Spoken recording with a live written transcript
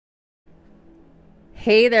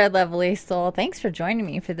Hey there, lovely soul. Thanks for joining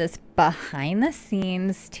me for this behind the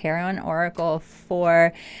scenes tarot and oracle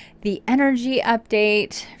for the energy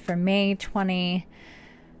update for May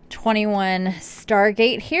 2021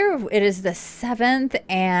 Stargate. Here it is the 7th,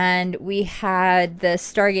 and we had the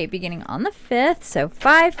Stargate beginning on the 5th, so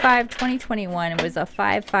 5/5/2021. It was a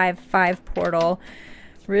 5/5/5 portal,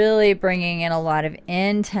 really bringing in a lot of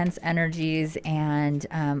intense energies and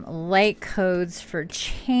light codes for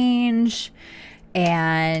change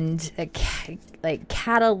and like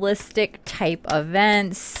catalytic type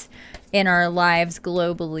events in our lives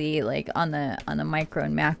globally, like on the micro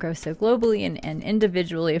and macro, so globally and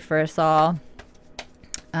individually for us all.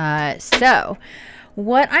 So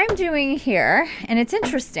what I'm doing here, and it's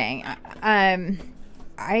interesting,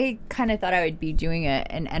 I kind of thought I would be doing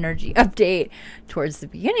an energy update towards the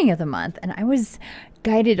beginning of the month, and I was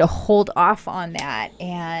guided to hold off on that,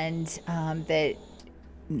 and that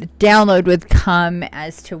the download would come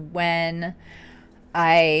as to when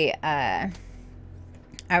I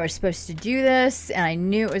was supposed to do this, and I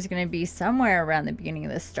knew it was going to be somewhere around the beginning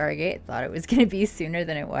of the Stargate. Thought it was going to be sooner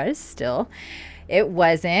than it was. Still, it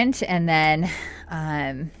wasn't. And then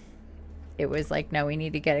it was like, no, we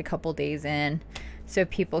need to get a couple days in so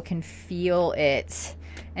people can feel it,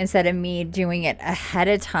 instead of me doing it ahead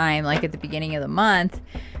of time, like at the beginning of the month,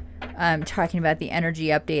 talking about the energy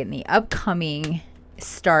update and the upcoming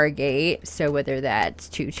Stargate. So whether that's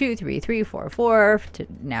 2/2, 3/3, 4/4 to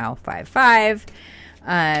now 5/5,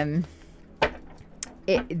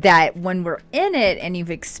 that when we're in it and you've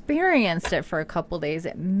experienced it for a couple days,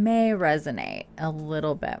 it may resonate a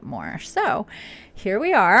little bit more. So here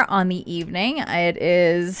we are on the evening. It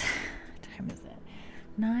is, what time is it?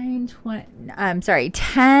 9:20. I'm sorry,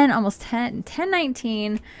 10, almost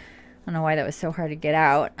 10:19. I don't know why that was so hard to get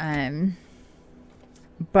out.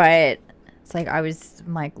 But it's like I was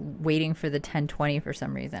like waiting for the 10:20 for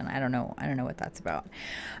some reason. I don't know what that's about.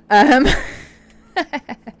 I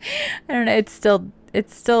don't know. It's still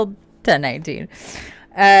 10:19.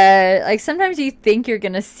 Like sometimes you think you're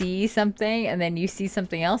gonna see something and then you see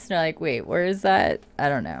something else and you're like, wait, where is that? I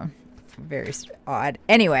don't know. Very odd.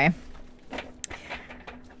 Anyway,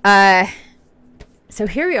 so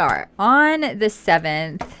here we are on the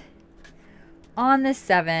 7th. On the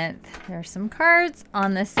 7th, there are some cards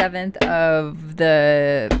on the 7th of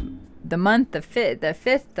the month, the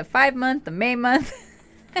 5th, the 5 month, the May month.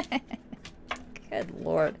 Good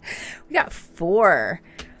Lord. We got 4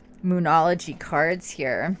 Moonology cards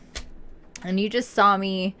here. And you just saw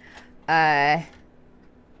me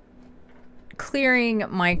clearing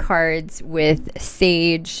my cards with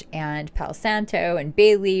sage and Palo Santo and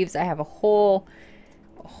bay leaves. I have a whole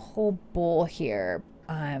bowl here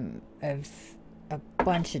of a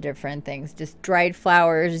bunch of different things, just dried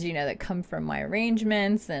flowers, you know, that come from my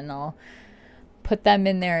arrangements, and I'll put them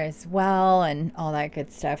in there as well and all that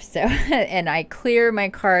good stuff. So and I clear my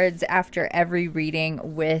cards after every reading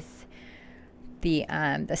with the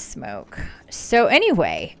smoke. So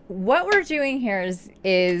anyway, what we're doing here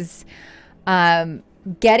is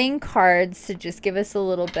getting cards to just give us a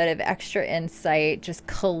little bit of extra insight, just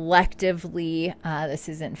collectively. This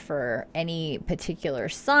isn't for any particular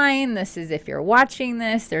sign. This is, if you're watching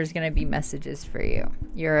this, there's going to be messages for you.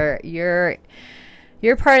 You're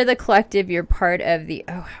part of the collective. You're part of the,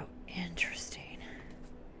 oh, how interesting.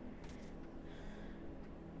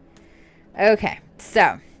 Okay,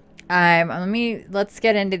 so let's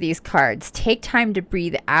get into these cards. Take time to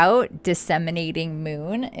breathe out. Disseminating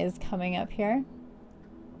moon is coming up here.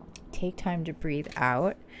 Take time to breathe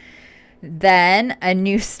out. Then a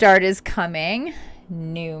new start is coming.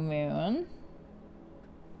 New moon.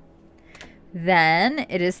 Then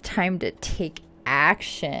it is time to take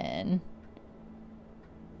action.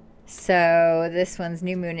 So this one's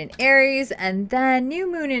new moon in Aries, and then new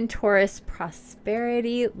moon in Taurus.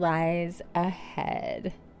 Prosperity lies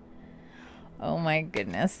ahead. Oh my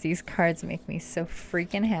goodness, these cards make me so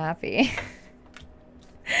freaking happy.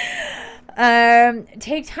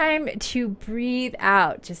 Take time to breathe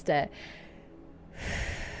out. Just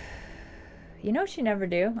you know what you never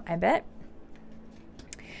do, I bet,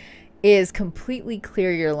 is completely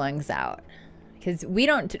clear your lungs out, because we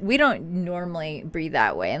don't normally breathe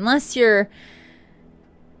that way unless you're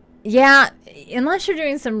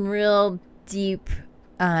doing some real deep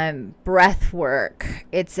breath work.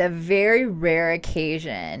 It's a very rare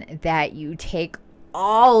occasion that you take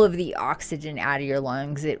all of the oxygen out of your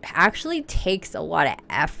lungs. It actually takes a lot of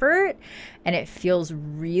effort and it feels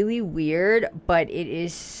really weird, but it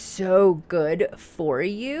is so good for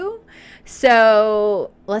you.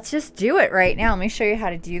 So let's just do it right now. Let me show you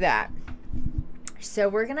how to do that. So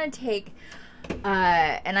we're gonna take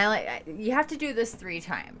And you have to do this 3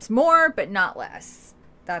 times. More, but not less.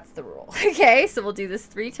 That's the rule. Okay, so we'll do this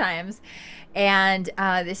 3 times. And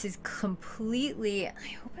this is completely, I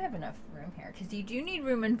hope I have enough room here, because you do need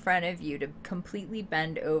room in front of you to completely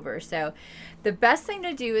bend over. So the best thing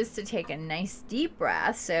to do is to take a nice deep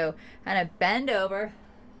breath. So kind of bend over,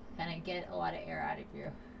 kind of get a lot of air out of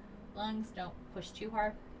your lungs. Don't push too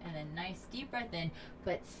hard. And then nice deep breath in,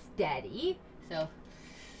 but steady. So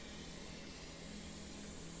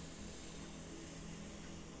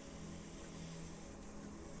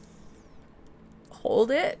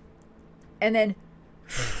hold it, and then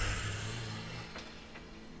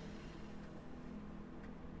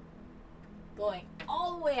going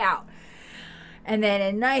all the way out. And then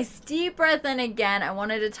a nice deep breath in again. I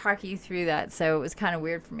wanted to talk you through that, so it was kind of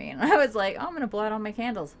weird for me. And I was like, oh, I'm going to blow out all my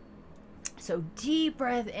candles. So deep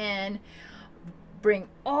breath in, bring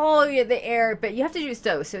all the air, but you have to do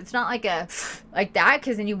so it's not like a like that,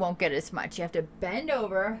 because then you won't get as much. You have to bend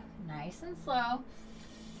over nice and slow.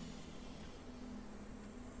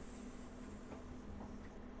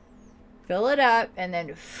 Fill it up, and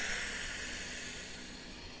then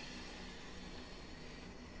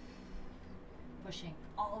pushing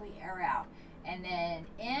all the air out, and then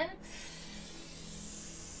in.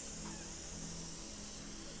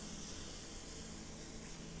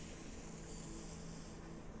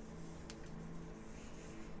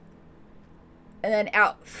 And then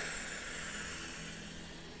out.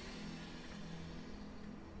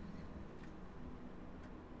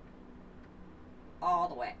 All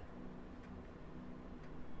the way.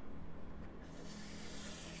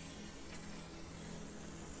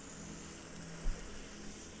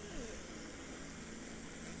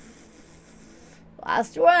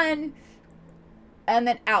 Last one. And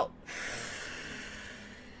then out.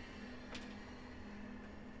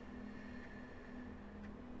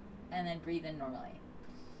 And then breathe in normally.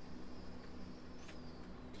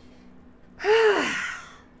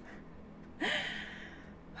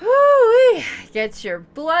 Gets your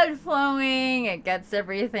blood flowing. It gets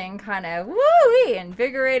everything kind of woo-wee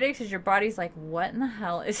invigorated, because your body's like, what in the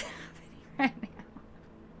hell is happening right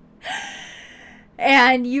now?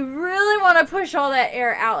 And you really want to push all that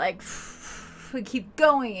air out, like we keep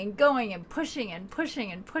going and going and pushing and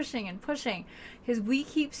pushing and pushing and pushing, because we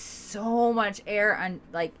keep so much air on,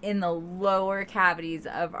 like, in the lower cavities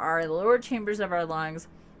of our lower chambers of our lungs,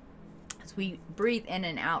 as we breathe in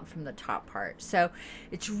and out from the top part. So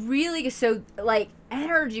it's really, so like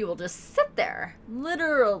energy will just sit there,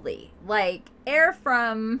 literally, like air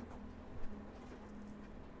from,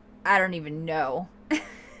 I don't even know.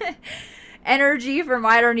 Energy from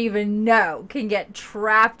I don't even know can get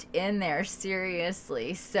trapped in there,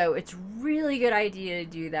 seriously. So it's really good idea to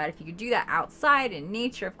do that. If you could do that outside in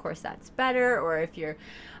nature, of course that's better. Or if you're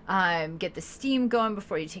get the steam going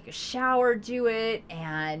before you take a shower, do it,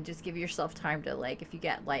 and just give yourself time to, like, if you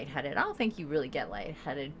get lightheaded, I don't think you really get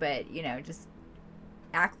lightheaded, but you know, just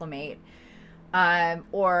acclimate.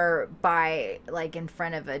 Or by, like, in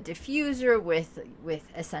front of a diffuser with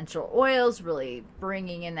essential oils, really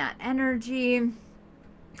bringing in that energy.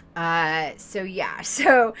 So yeah,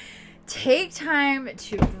 so take time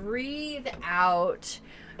to breathe out.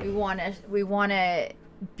 We want to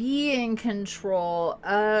be in control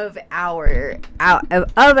of our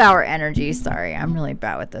energy. Sorry, I'm really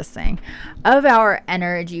bad with this thing. Of our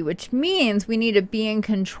energy, which means we need to be in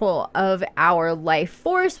control of our life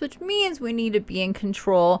force, which means we need to be in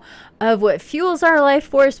control of what fuels our life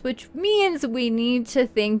force, which means we need to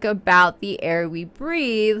think about the air we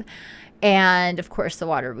breathe, and of course the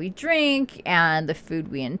water we drink, and the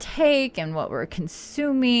food we intake, and what we're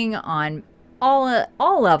consuming on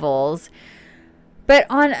all levels. But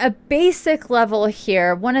on a basic level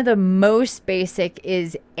here, one of the most basic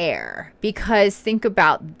is air. Because think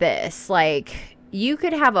about this, like, you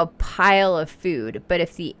could have a pile of food, but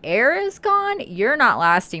if the air is gone, you're not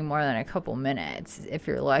lasting more than a couple minutes, if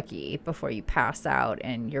you're lucky, before you pass out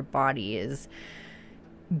and your body is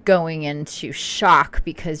going into shock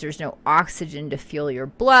because there's no oxygen to fuel your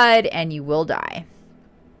blood, and you will die.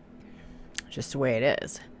 Just the way it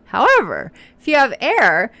is. However, if you have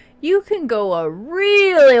air, you can go a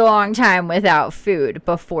really long time without food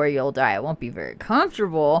before you'll die. It won't be very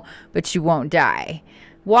comfortable, but you won't die.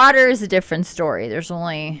 Water is a different story. There's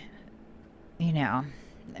only, you know,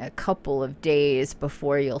 a couple of days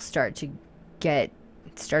before you'll start to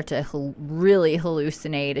really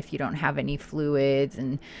hallucinate if you don't have any fluids,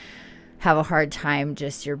 and have a hard time.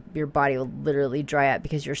 Just your body will literally dry up,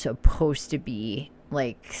 because you're supposed to be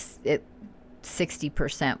like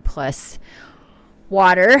 60% plus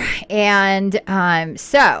water. And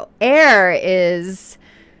so air is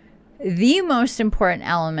the most important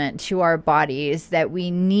element to our bodies that we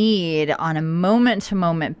need on a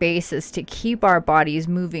moment-to-moment basis to keep our bodies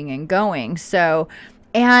moving and going. So,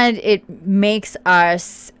 and it makes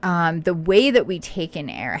us, the way that we take in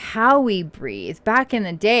air, how we breathe. Back in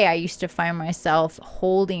the day, I used to find myself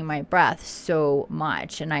holding my breath so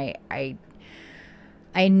much. And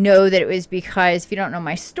I know that it was because, if you don't know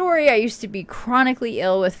my story, I used to be chronically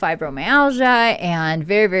ill with fibromyalgia and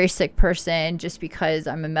very, very sick person, just because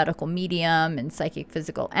I'm a medical medium and psychic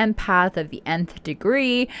physical empath of the nth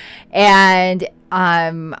degree. And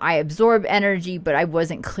I absorb energy, but I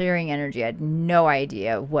wasn't clearing energy. I had no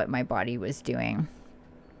idea what my body was doing.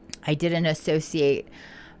 I didn't associate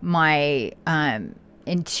my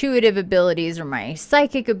intuitive abilities or my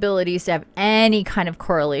psychic abilities to have any kind of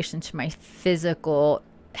correlation to my physical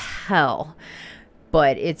health,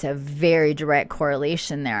 but it's a very direct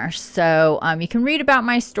correlation there. So you can read about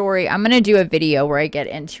my story. I'm going to do a video where I get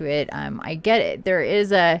into it. I get it. There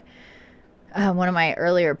is a one of my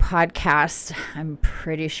earlier podcasts. I'm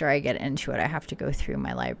pretty sure I get into it. I have to go through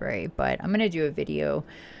my library, but I'm going to do a video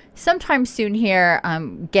sometime soon here,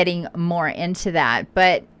 getting more into that.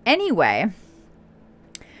 But anyway,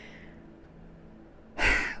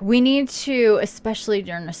 we need to, especially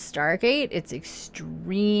during a Stargate, it's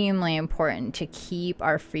extremely important to keep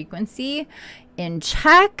our frequency in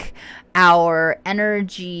check. Our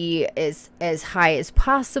energy is as high as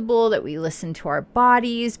possible, that we listen to our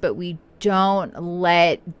bodies, but we don't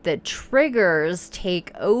let the triggers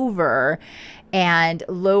take over and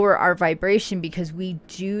lower our vibration, because we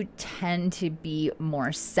do tend to be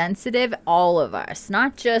more sensitive, all of us,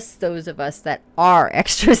 not just those of us that are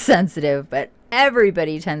extra sensitive, but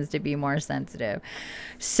everybody tends to be more sensitive.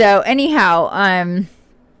 So anyhow,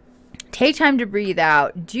 take time to breathe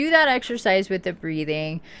out. Do that exercise with the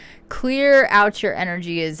breathing. Clear out your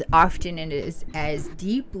energy as often and as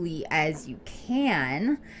deeply as you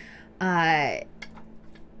can. And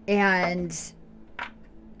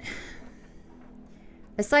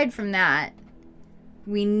aside from that,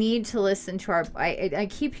 we need to listen to our, I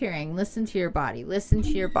keep hearing, listen to your body, listen to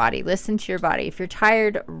your body, listen to your body. If you're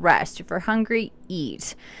tired, rest. If you're hungry,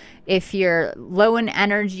 eat. If you're low in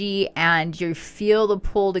energy and you feel the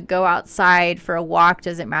pull to go outside for a walk,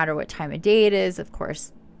 doesn't matter what time of day it is, of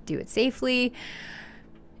course, do it safely.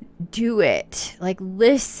 Do it. Like,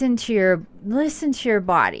 listen to your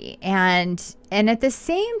body, and at the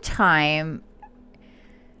same time,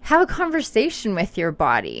 have a conversation with your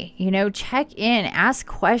body. You know, check in, ask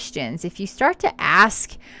questions. If you start to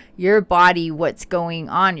ask your body what's going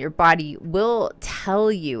on, your body will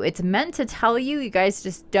tell you. It's meant to tell you. You guys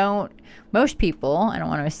just don't, most people, I don't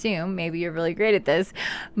want to assume, maybe you're really great at this,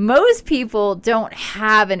 most people don't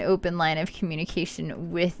have an open line of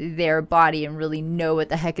communication with their body and really know what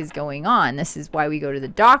the heck is going on. This is why we go to the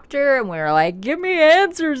doctor and we're like, give me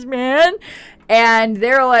answers, man. And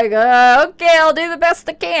they're like, okay, I'll do the best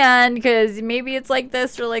I can, because maybe it's like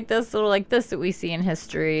this or like this or like this that we see in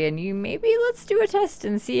history. And you, maybe let's do a test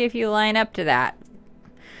and see if you line up to that.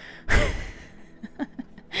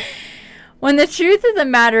 When the truth of the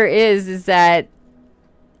matter is that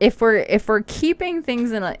if we're keeping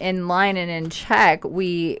things in line and in check,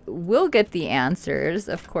 we will get the answers.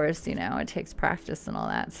 Of course, you know, it takes practice and all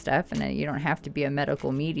that stuff, and you don't have to be a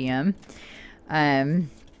medical medium.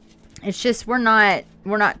 It's just we're not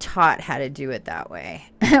taught how to do it that way.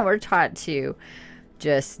 We're taught to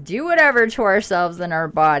just do whatever to ourselves and our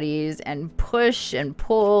bodies, and push and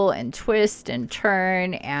pull and twist and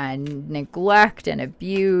turn and neglect and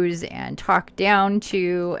abuse and talk down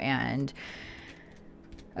to, and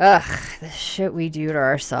the shit we do to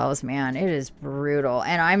ourselves, man, it is brutal.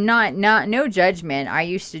 And I'm not no judgment. I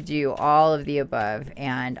used to do all of the above,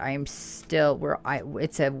 and I'm still,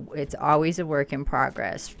 it's always a work in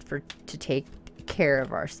progress to take care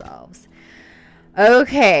of ourselves.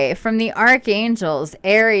 Okay, from the Archangels,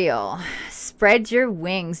 Ariel, spread your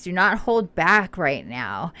wings. Do not hold back right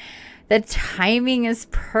now. The timing is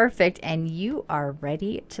perfect, and you are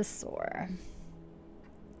ready to soar.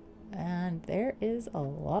 And there is a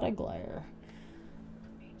lot of glare.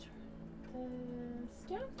 Let me turn this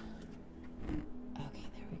down. Okay,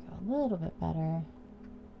 there we go. A little bit better.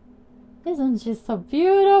 This one's just so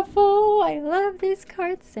beautiful. I love these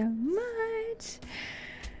cards so much.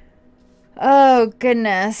 Oh,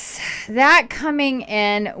 goodness. That coming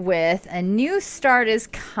in with a new start is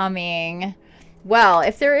coming. Well,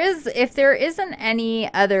 if there isn't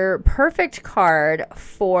any other perfect card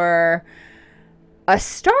for a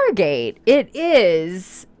Stargate, it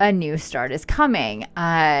is a new start is coming.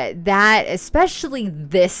 That, especially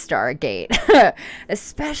this Stargate,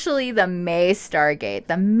 especially the May Stargate.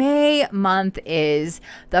 The May month is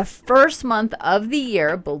the first month of the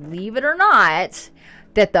year, believe it or not,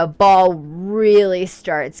 that the ball really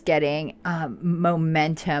starts getting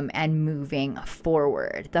momentum and moving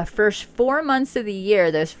forward. The first 4 months of the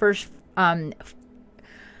year, those first 4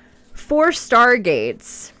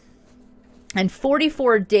 Stargates, and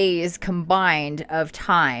 44 days combined of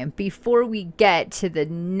time before we get to the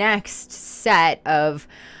next set of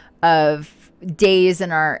days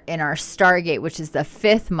in our Stargate, which is the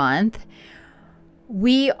 5th month.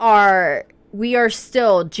 We are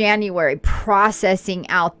still January processing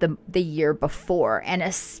out the year before, and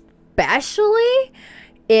especially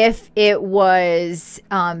if it was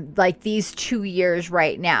like these 2 years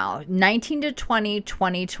right now, 19 to 20,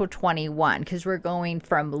 20 to 21, because we're going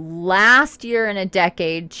from last year in a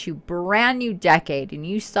decade to brand new decade. And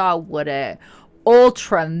you saw what a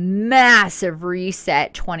ultra massive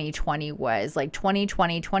reset 2020 was. Like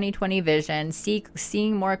 2020 vision,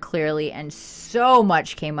 seeing more clearly, and so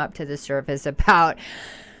much came up to the surface about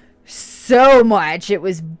so much. It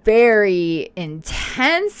was very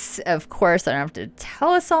intense. Of course, I don't have to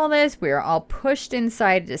tell us all this. We were all pushed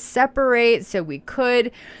inside to separate so we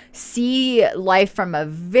could see life from a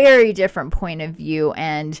very different point of view,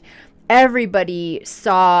 and everybody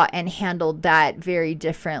saw and handled that very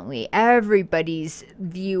differently. Everybody's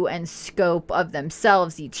view and scope of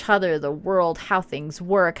themselves, each other, the world, how things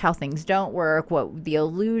work, how things don't work, what the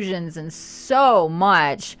illusions, and so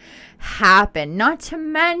much happened. Not to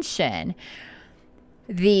mention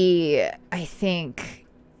I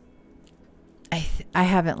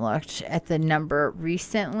haven't looked at the number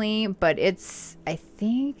recently, but it's, I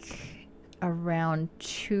think, around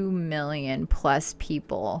 2 million plus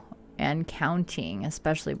people and counting,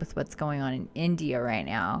 especially with what's going on in India right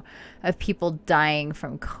now, of people dying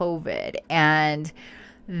from COVID. And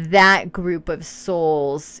that group of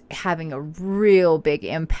souls having a real big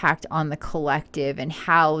impact on the collective and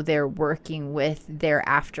how they're working with their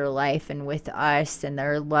afterlife and with us and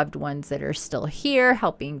their loved ones that are still here,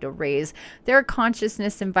 helping to raise their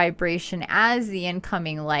consciousness and vibration as the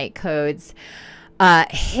incoming light codes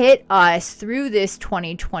hit us through this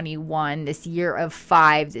 2021, this year of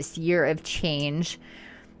 5, this year of change.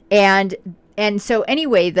 And so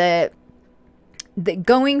anyway, the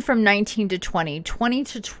going from 19 to 20, 20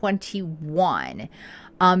 to 21,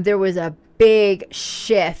 there was a big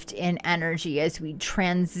shift in energy as we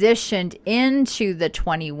transitioned into the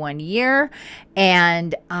 21 year.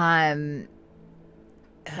 And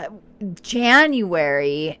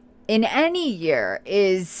January in any year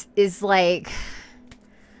is like,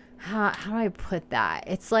 how do I put that?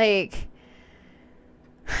 It's like,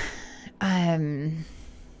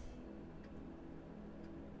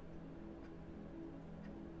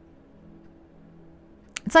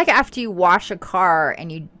 it's like after you wash a car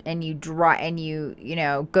and you dry and you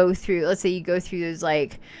know, go through, let's say you go through those,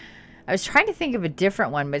 like, I was trying to think of a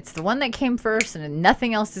different one, but it's the one that came first and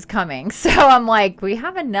nothing else is coming. So I'm like, we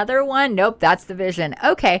have another one? Nope, that's the vision.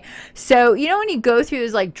 Okay. So, you know, when you go through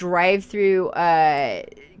those like drive-through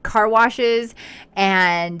car washes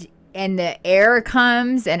and the air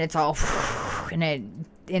comes and it's all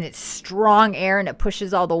and it's strong air and it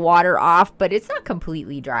pushes all the water off, but it's not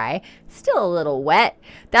completely dry. It's still a little wet.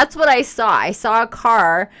 That's what I saw. I saw a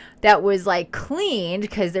car that was like cleaned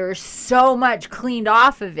because there was so much cleaned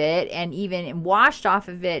off of it and even washed off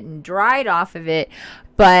of it and dried off of it,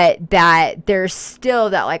 but that there's still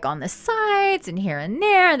that, like on the sides and here and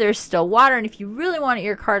there, there's still water. And if you really want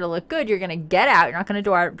your car to look good, you're going to get out. You're not going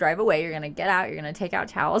to drive away. You're going to get out. You're going to take out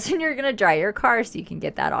towels and you're going to dry your car so you can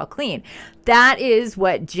get that all clean. That is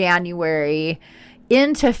what January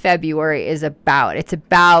into February is about. It's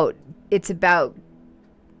about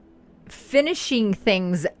finishing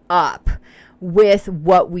things up with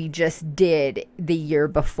what we just did the year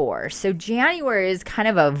before. So January is kind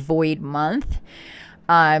of a void month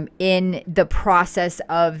in the process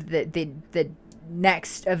of the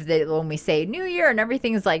next of the, when we say new year and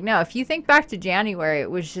everything's like, no, if you think back to January,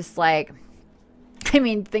 it was just like, I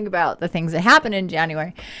mean, think about the things that happened in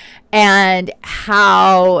January and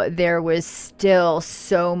how there was still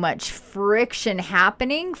so much friction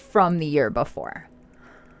happening from the year before.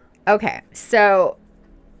 Okay, so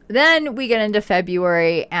then we get into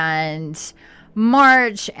February and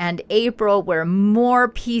March and April, where more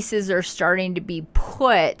pieces are starting to be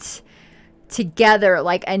put together,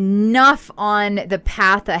 like enough on the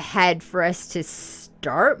path ahead for us to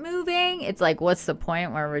start moving. It's like, what's the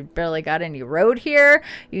point where we barely got any road here?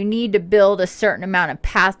 You need to build a certain amount of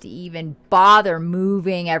path to even bother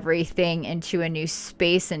moving everything into a new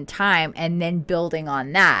space and time, and then building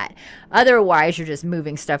on that. Otherwise, you're just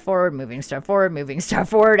moving stuff forward, moving stuff forward, moving stuff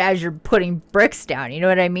forward as you're putting bricks down. You know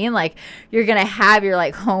what I mean? Like, you're going to have your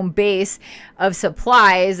like home base of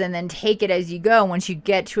supplies and then take it as you go. Once you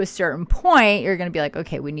get to a certain point, you're going to be like,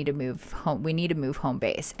 okay, we need to move home. We need to move home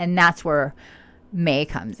base. And that's where May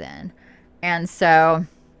comes in. And so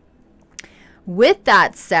with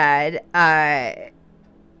that said, a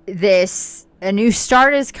new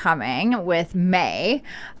start is coming with May.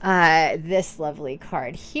 This lovely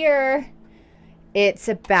card here. It's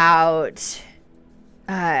about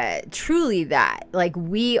truly that, like,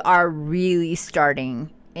 we are really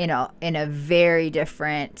starting in a very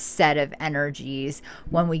different set of energies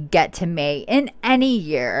when we get to May in any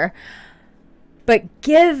year. But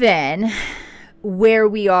given where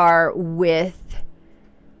we are with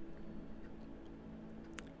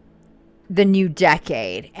the new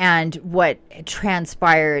decade and what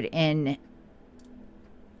transpired in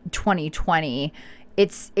 2020,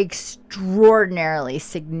 it's extraordinarily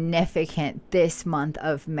significant this month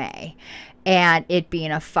of May, and it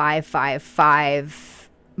being a 555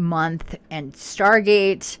 month and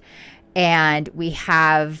Stargate, and we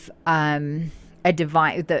have a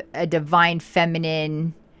divine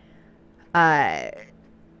feminine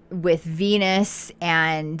with Venus,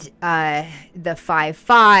 and the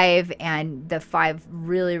 5-5, and the 5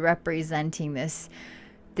 really representing this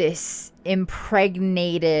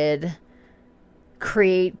impregnated,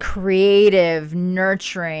 creative,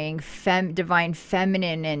 nurturing, divine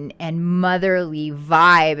feminine and motherly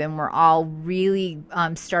vibe. And we're all really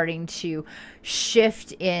starting to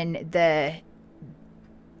shift in the,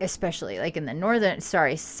 especially like in the northern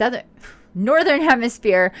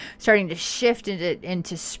hemisphere, starting to shift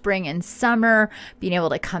into spring and summer, being able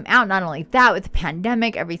to come out. Not only that, with the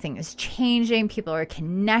pandemic, everything is changing. People are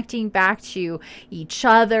connecting back to each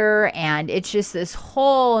other, and it's just this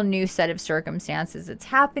whole new set of circumstances that's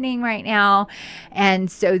happening right now. And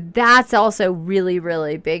so that's also really,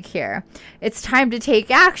 really big here. It's time to take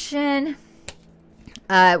action.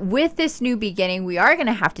 With this new beginning, we are going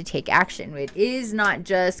to have to take action. It is not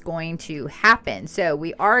just going to happen. So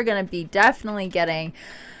we are going to be definitely getting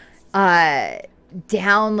downloads,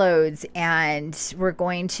 and we're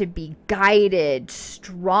going to be guided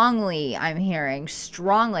strongly. I'm hearing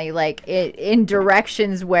strongly, like in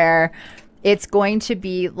directions where it's going to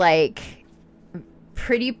be like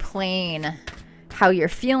pretty plain how you're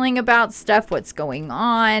feeling about stuff, what's going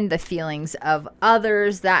on, the feelings of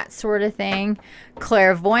others, that sort of thing.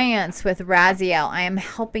 Clairvoyance with Raziel. I am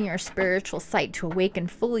helping your spiritual sight to awaken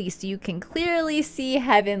fully so you can clearly see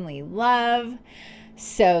heavenly love.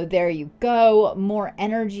 So there you go. More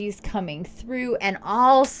energies coming through. And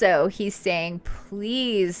also he's saying,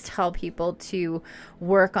 please tell people to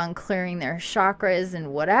work on clearing their chakras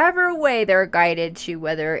in whatever way they're guided to,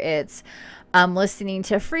 whether it's listening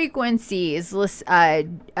to frequencies,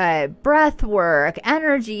 breath work,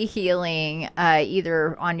 energy healing,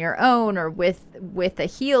 either on your own or with a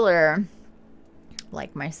healer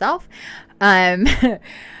like myself. But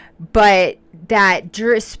that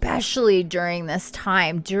especially during this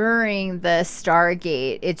time, during the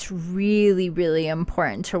Stargate, it's really, really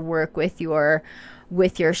important to work with your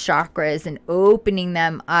chakras and opening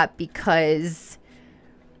them up, because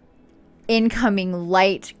incoming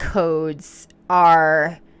light codes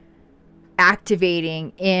are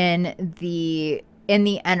activating in the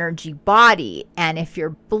energy body. And if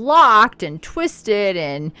you're blocked and twisted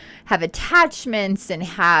and have attachments and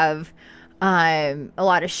have a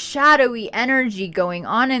lot of shadowy energy going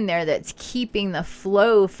on in there that's keeping the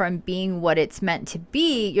flow from being what it's meant to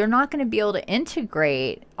be, you're not going to be able to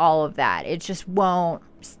integrate all of that. It just won't.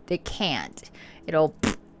 It can't. It'll,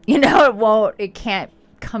 it can't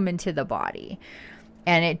come into the body,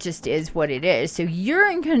 and it just is what it is. So you're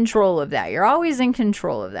in control of that. You're always in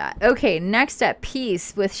control of that. Okay, next up,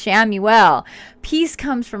 peace with Shamuel. Peace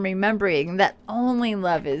comes from remembering that only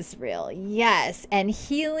love is real. Yes, and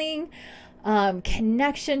healing,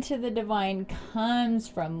 connection to the divine comes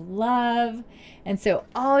from love. And so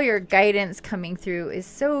all your guidance coming through is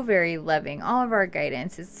so very loving. All of our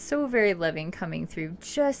guidance is so very loving coming through,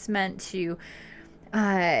 just meant to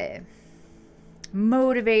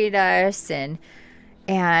motivate us and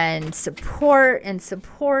support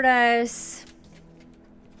us.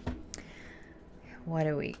 What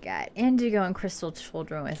do we got? Indigo and crystal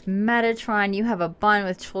children with Metatron. You have a bond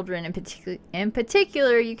with children. In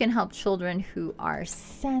particular, you can help children who are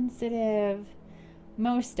sensitive.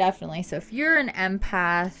 Most definitely. So if you're an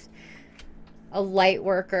empath, a light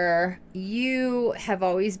worker. You have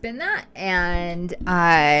always been that, and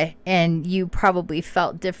you probably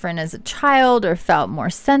felt different as a child, or felt more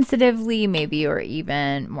sensitively, maybe, or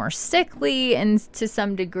even more sickly, and to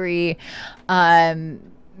some degree,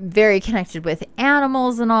 very connected with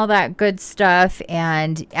animals and all that good stuff.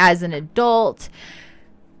 And as an adult,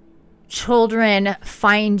 children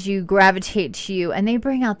find you, gravitate to you, and they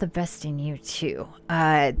bring out the best in you too.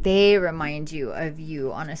 They remind you of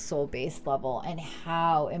you on a soul-based level, and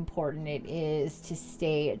how important it is to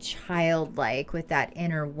stay childlike with that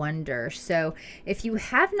inner wonder. So if you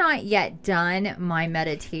have not yet done my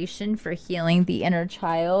meditation for healing the inner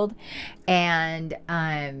child and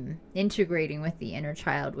integrating with the inner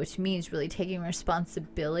child, which means really taking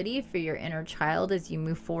responsibility for your inner child as you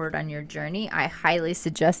move forward on your journey, I highly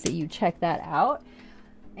suggest that you check that out.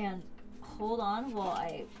 And hold on while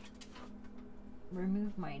I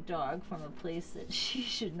remove my dog from a place that she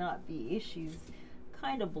should not be. She's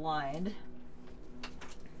kind of blind.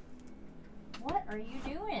 What are you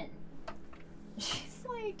doing? She's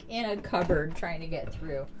like in a cupboard trying to get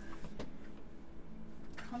through.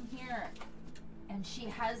 Come here. And she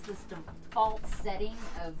has this default setting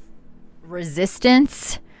of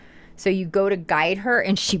resistance. So you go to guide her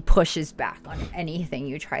and she pushes back on anything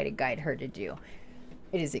you try to guide her to do.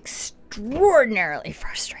 It is extraordinarily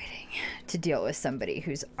frustrating to deal with somebody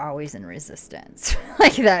who's always in resistance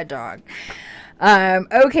like that dog.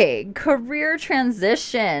 Okay, career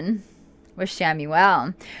transition with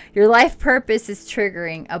Shamuel. Your life purpose is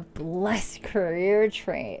triggering a blessed career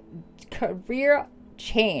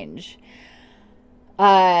change.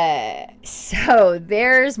 So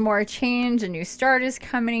there's more change, a new start is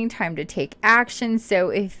coming, time to take action. So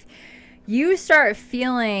if you start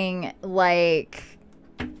feeling like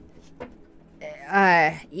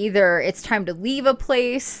either it's time to leave a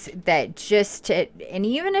place that just, and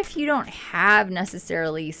even if you don't have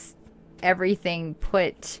necessarily everything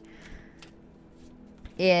put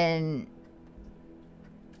in,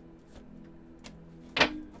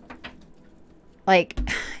 like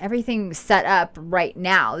everything set up right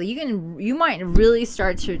now, you might really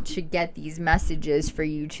start to get these messages for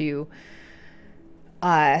you to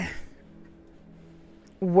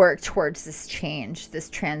work towards this change, this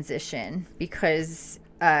transition, because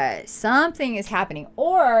something is happening.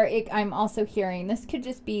 Or I'm also hearing this could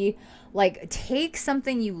just be like, take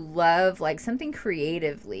something you love, like something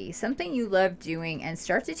creatively, something you love doing, and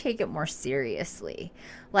start to take it more seriously.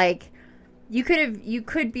 Like you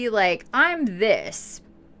could be like, I'm this,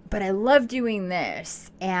 but I love doing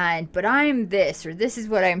this, but I'm this, or this is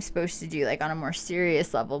what I'm supposed to do, like on a more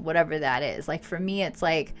serious level, whatever that is. Like for me, it's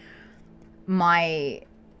like my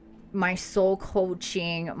soul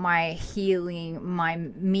coaching, my healing, my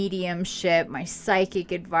mediumship, my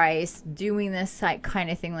psychic advice, doing this kind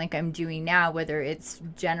of thing like I'm doing now, whether it's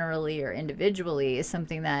generally or individually, is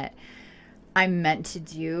something that I'm meant to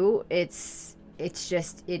do. It's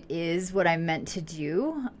just, it is what I'm meant to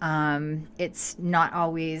do. It's not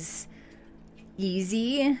always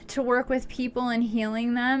easy to work with people and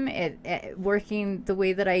healing them. Working the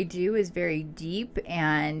way that I do is very deep,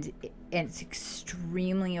 and it's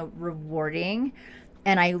extremely rewarding.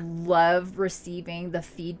 And I love receiving the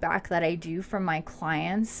feedback that I do from my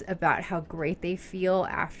clients about how great they feel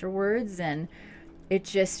afterwards. And it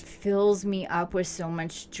just fills me up with so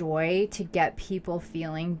much joy to get people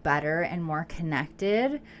feeling better and more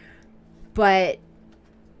connected. But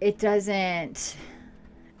it doesn't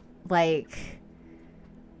like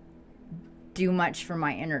do much for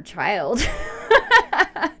my inner child.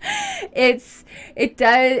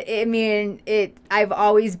 I've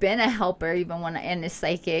always been a helper, even and a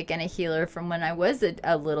psychic and a healer from when I was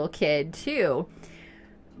a little kid too.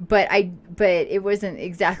 But it wasn't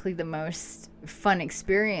exactly the most fun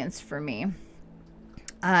experience for me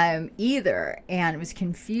either. And it was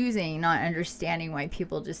confusing, not understanding why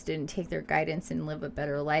people just didn't take their guidance and live a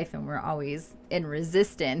better life, and were always in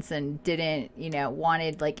resistance and didn't,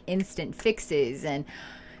 wanted like instant fixes and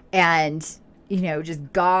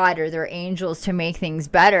just God or their angels to make things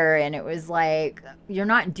better. And it was like, you're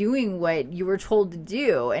not doing what you were told to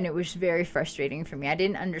do. And it was very frustrating for me. I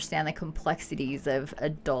didn't understand the complexities of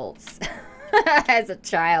adults. As a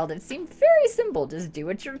child, it seemed very simple. Just do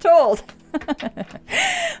what you're told.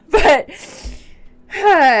 But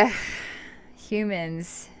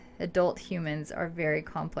adult humans are very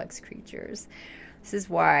complex creatures. This is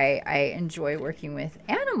why I enjoy working with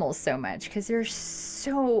animals so much, because they're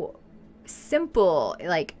so simple.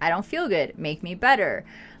 Like, I don't feel good, make me better.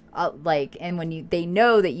 And when they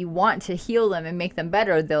know that you want to heal them and make them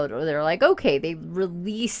better, they're like, okay, they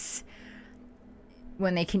release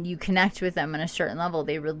when you connect with them on a certain level,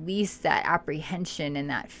 they release that apprehension and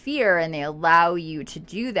that fear, and they allow you to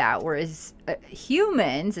do that. Whereas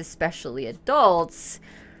humans, especially adults,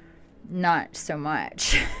 not so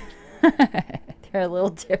much. They're a little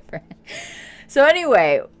different. So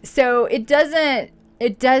anyway, so it's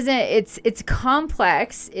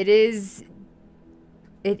complex. It is,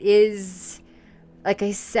 like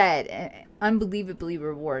I said, unbelievably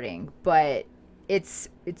rewarding, but it's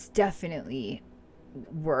definitely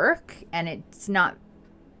work, and it's not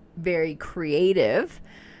very creative.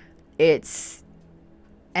 It's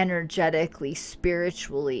energetically,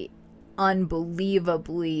 spiritually,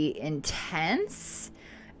 unbelievably intense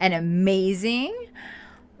and amazing,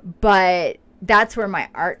 but that's where my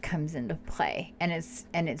art comes into play, and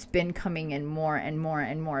it's been coming in more and more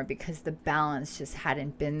and more, because the balance just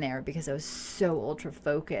hadn't been there, because I was so ultra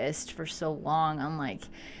focused for so long on like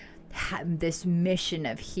this mission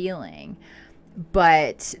of healing.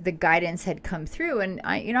 But the guidance had come through, and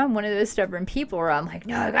I'm one of those stubborn people where I'm like,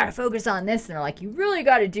 no, I gotta focus on this, and they're like, you really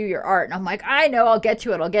got to do your art, and I'm like, I know, I'll get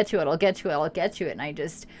to it, and I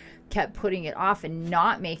just kept putting it off and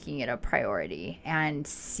not making it a priority, and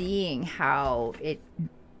seeing how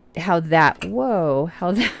that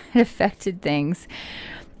affected things,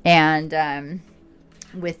 and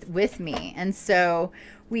with me. And so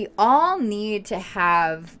we all need to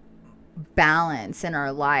have balance in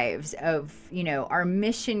our lives of, our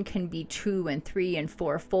mission can be 2 and 3 and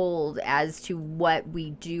 4-fold as to what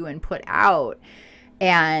we do and put out.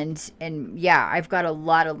 And yeah, I've got a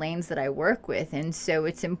lot of lanes that I work with. And so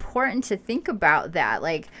it's important to think about that.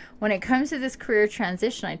 Like when it comes to this career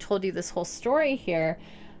transition, I told you this whole story here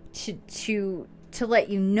to let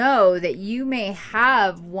you know that you may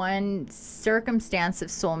have one circumstance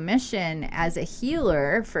of soul mission as a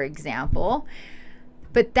healer, for example,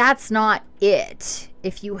 but that's not it.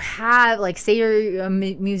 If you have, like, say you're a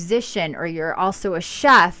musician, or you're also a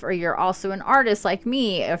chef, or you're also an artist like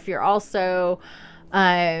me, if you're also,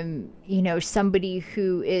 somebody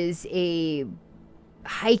who is a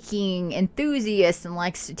hiking enthusiast and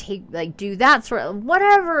likes to do that sort of,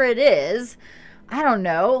 whatever it is, I don't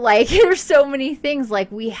know, like there's so many things,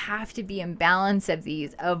 like we have to be in balance of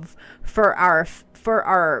these for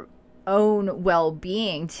our own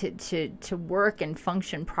well-being to work and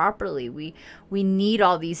function properly. We need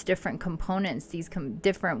all these different components, these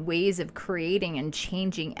different ways of creating and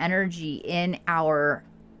changing energy in our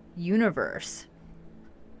universe.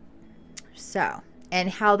 So, and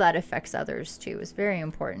how that affects others too is very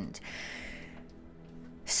important.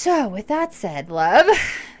 So with that said, love,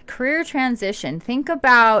 career transition, think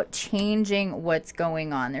about changing what's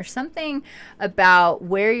going on. There's something about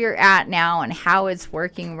where you're at now and how it's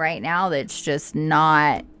working right now that's just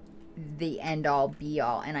not the end all be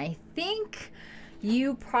all. And I think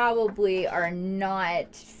you probably are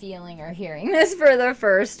not feeling or hearing this for the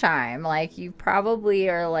first time. Like you probably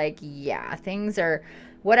are like, yeah, things are,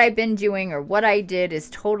 what I've been doing or what I did is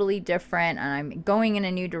totally different, and I'm going in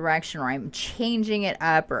a new direction, or I'm changing it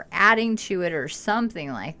up or adding to it or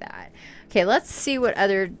something like that. Okay, let's see what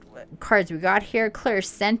other cards we got here.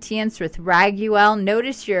 Clairsentience with Raguel.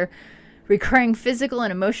 Notice your recurring physical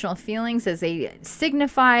and emotional feelings as they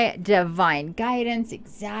signify divine guidance.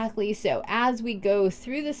 Exactly. So as we go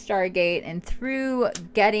through the Stargate and through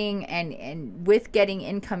getting and with getting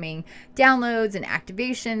incoming downloads and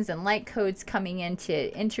activations and light codes coming in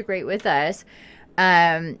to integrate with us,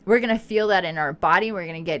 we're going to feel that in our body. We're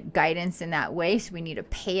going to get guidance in that way. So we need to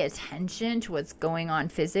pay attention to what's going on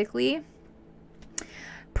physically.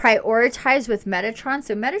 Prioritize with Metatron.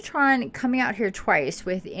 So Metatron coming out here twice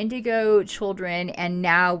with Indigo Children and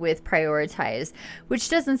now with Prioritize, which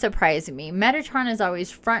doesn't surprise me. Metatron is always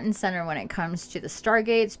front and center when it comes to the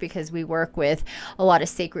Stargates, because we work with a lot of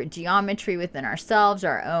sacred geometry within ourselves,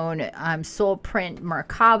 our own soul print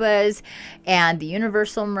Merkabas and the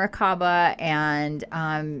universal Merkaba, and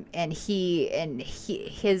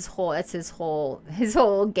his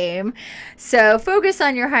whole game. So focus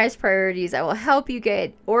on your highest priorities. I will help you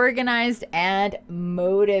get organized and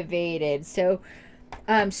motivated. So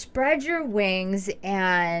spread your wings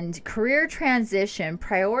and career transition,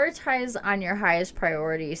 prioritize on your highest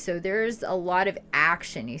priority. So there's a lot of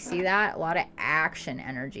action. You see that? A lot of action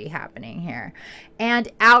energy happening here. And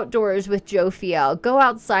outdoors with Jophiel. Go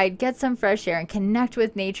outside, get some fresh air, and connect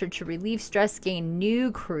with nature to relieve stress, gain new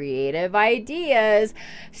creative ideas.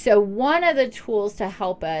 So one of the tools to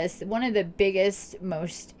help us, one of the biggest,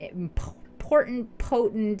 most important,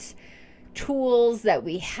 potent tools that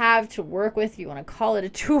we have to work with, if you want to call it a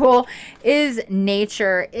tool, is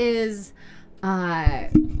nature, is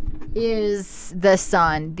is the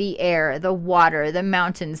sun, the air, the water, the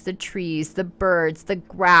mountains, the trees, the birds, the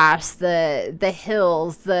grass, the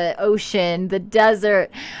hills, the ocean, the desert,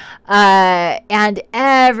 and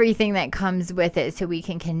everything that comes with it, so we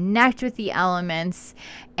can connect with the elements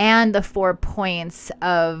and the 4 points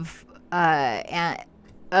of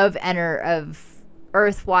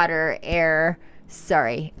earth, water, air.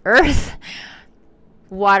 Sorry, earth,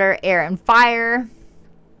 water, air, and fire.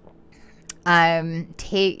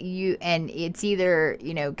 Take you, and it's either,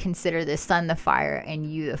 you know, consider the sun the fire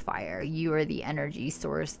and you the fire. You are the energy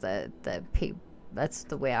source. That's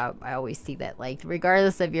the way I always see that. Like,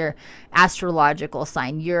 regardless of your astrological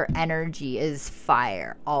sign, your energy is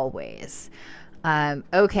fire always.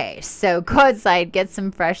 Okay, so go outside, get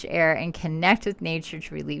some fresh air, and connect with nature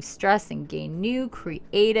to relieve stress and gain new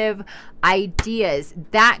creative ideas.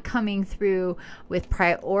 That coming through with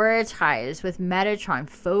prioritize, with Metatron.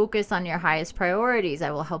 Focus on your highest priorities. I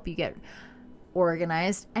will help you get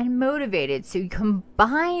organized and motivated. So you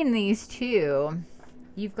combine these two,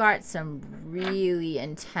 you've got some really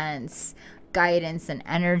intense guidance and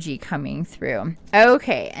energy coming through.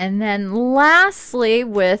 Okay, and then lastly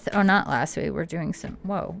with, oh, not lastly, we're doing some,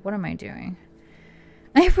 whoa, what am I doing?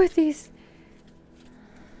 I put these,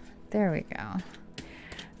 there we go.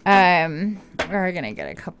 We're gonna get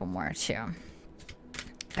a couple more too.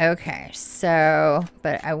 Okay, so,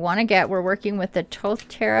 but I want to get, we're working with the Thoth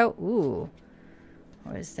Tarot. Ooh,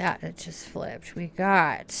 what is that? It just flipped. We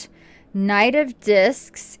got Knight of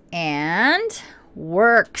Discs and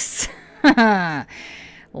Works. A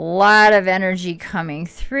lot of energy coming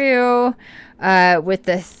through with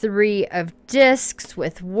the 3 of Discs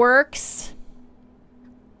with Works.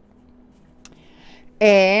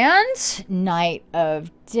 And Knight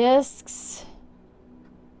of Discs.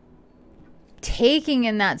 Taking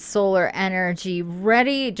in that solar energy,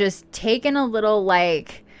 ready, just taking a little,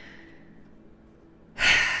 like,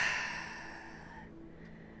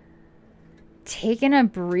 taking a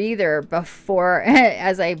breather before,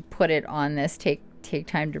 as I put it on this take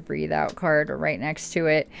time to breathe out card, or right next to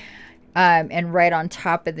it, and right on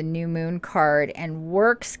top of the new moon card, and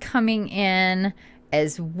Works coming in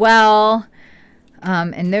as well.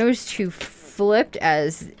 And those two flipped,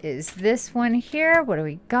 as is this one here. What do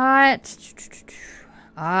we got?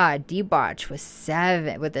 Ah, Debauch with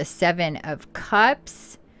 7, with a 7 of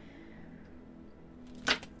Cups.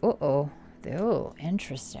 Oh,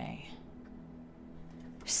 interesting.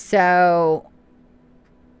 So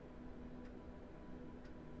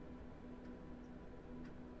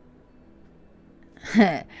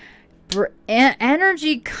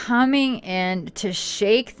energy coming in to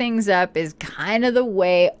shake things up is kind of the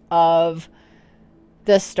way of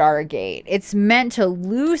the Stargate. It's meant to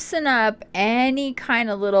loosen up any kind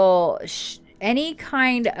of little, any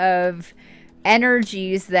kind of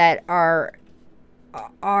energies that are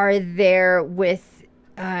there with,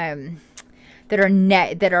 that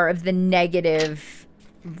are of the negative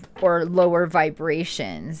or lower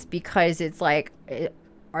vibrations, because it's like,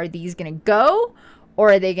 are these gonna go,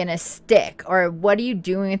 or are they gonna stick, or what are you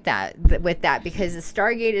doing with that? Because the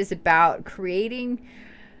Stargate is about creating,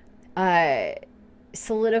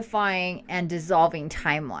 solidifying and dissolving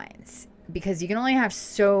timelines, because you can only have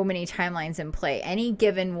so many timelines in play. Any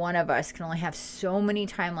given one of us can only have so many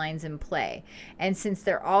timelines in play, and since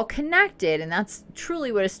they're all connected, and that's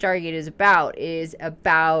truly what a Stargate is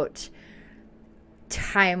about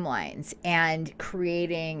timelines and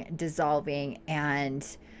creating, dissolving,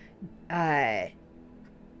 and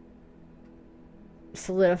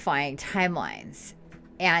solidifying timelines,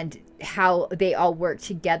 and how they all work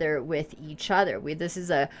together with each other. This is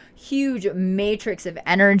a huge matrix of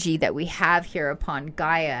energy that we have here upon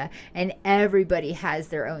Gaia, and everybody has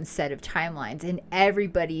their own set of timelines, and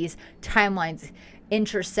everybody's timelines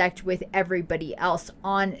intersect with everybody else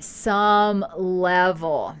on some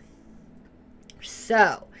level.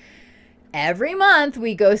 So every month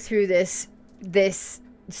we go through this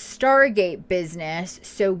Stargate business,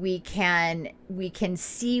 so we can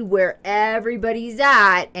see where everybody's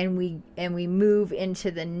at, and we move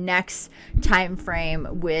into the next time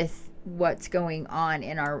frame with what's going on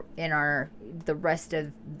in the rest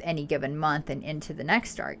of any given month and into the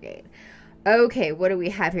next Stargate. Okay, what do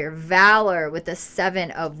we have here? Valor with the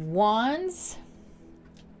 7 of Wands.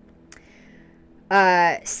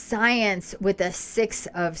 Science with the 6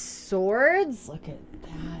 of Swords. Look at that.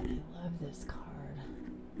 I love this card.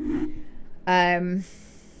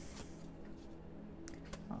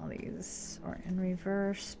 All these are in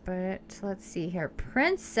reverse, but let's see here.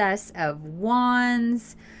 Princess of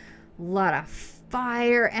Wands, A lot of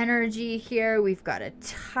fire energy here. We've got a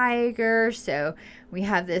tiger. So we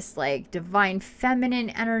have this like divine feminine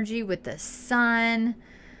energy with the sun.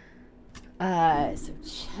 So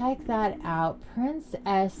check that out.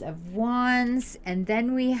 Princess of Wands. And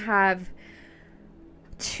then we have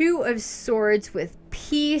Two of Swords with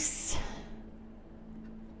peace.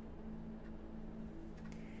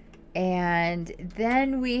 And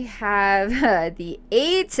then we have the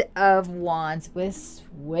Eight of Wands with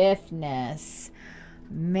swiftness.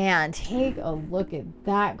 Man, take a look at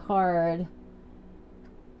that card.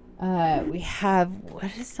 We have,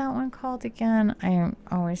 what is that one called again? I am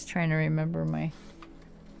always trying to remember my,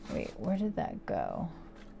 wait, where did that go?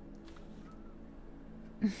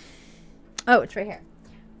 Oh, it's right here.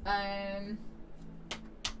 The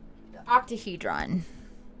octahedron.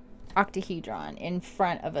 Octahedron in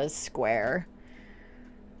front of a square.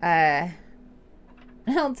 I'll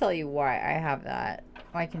tell you why I have that.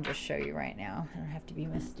 I can just show you right now. I don't have to be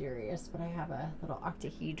mysterious, but I have a little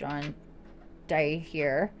octahedron die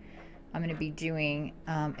here. I'm going to be doing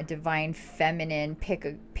a divine feminine. Pick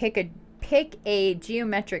a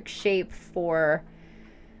geometric shape for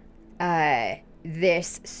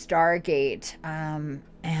this Stargate, and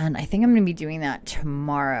I think I'm going to be doing that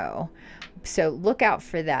tomorrow. So look out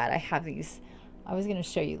for that. I have these. I was going to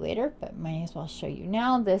show you later, but might as well show you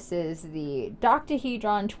now. This is the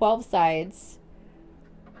doctahedron, 12 sides.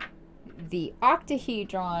 The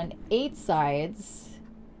octahedron, 8 sides.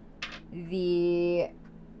 The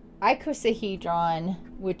icosahedron,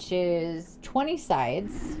 which is 20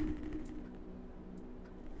 sides.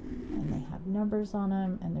 And they have numbers on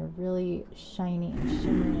them, and they're really shiny and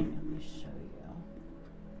shimmering. Let me show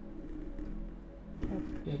you. How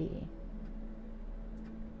pretty.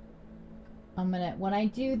 I'm gonna, when I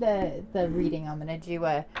do the reading, I'm gonna do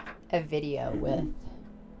a video with,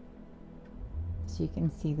 so you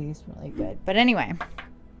can see these really good. But anyway,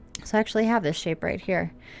 so I actually have this shape right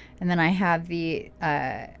here. And then I have the,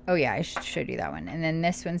 oh yeah, I showed you that one. And then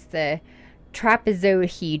this one's the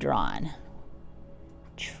trapezohedron.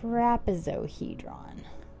 Trapezohedron.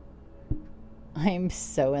 I'm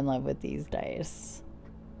so in love with these dice.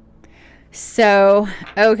 So,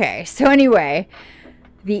 okay. So anyway,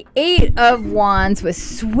 the Eight of Wands with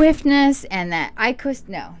swiftness and the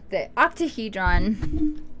the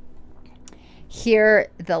octahedron. Here,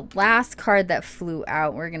 the last card that flew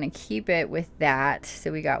out, we're going to keep it with that.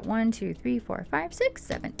 So we got 1, 2, 3, 4, 5, 6,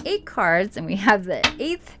 7, 8 cards. And we have the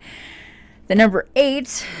 8th, the number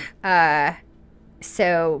 8.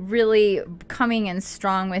 So really coming in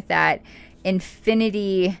strong with that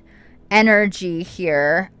infinity energy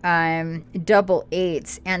here. Double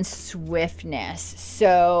 8s and swiftness.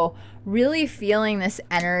 So really feeling this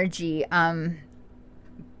energy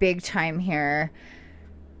big time here.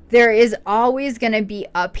 There is always going to be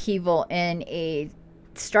upheaval in a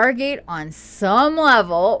Stargate on some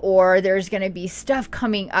level, or there's going to be stuff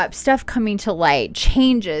coming up, stuff coming to light,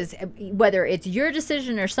 changes, whether it's your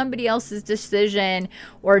decision or somebody else's decision,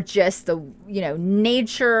 or just the, you know,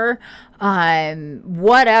 nature,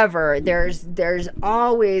 whatever. There's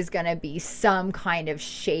always going to be some kind of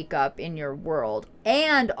shakeup in your world.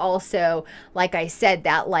 And also, like I said,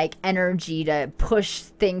 that like energy to push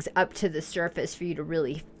things up to the surface for you to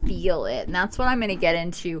really feel it. And that's what I'm going to get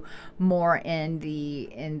into more in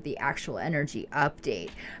the actual energy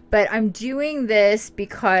update. But I'm doing this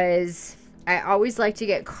because I always like to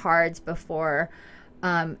get cards before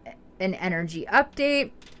an energy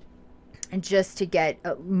update, and just to get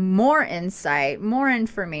more insight, more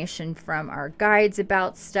information from our guides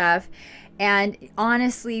about stuff. And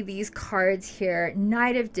honestly, these cards here,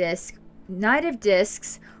 Knight of Discs,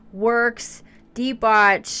 Works,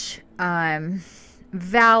 Debauch,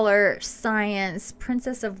 Valor, Science,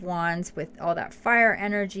 Princess of Wands with all that fire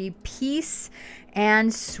energy, Peace,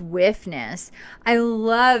 and Swiftness. I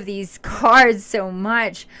love these cards so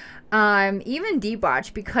much. Even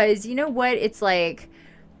Debauch, because you know what? It's like,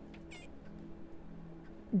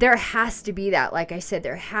 there has to be that, like I said,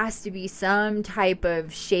 there has to be some type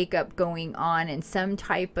of shakeup going on, and some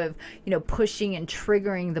type of, you know, pushing and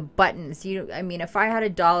triggering the buttons. I mean, if I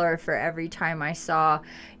had $1 for every time I saw,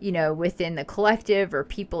 you know, within the collective or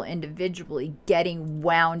people individually getting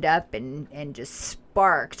wound up and just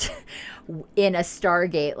sparked in a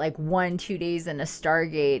Stargate, like 1-2 days in a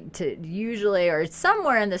Stargate, to usually, or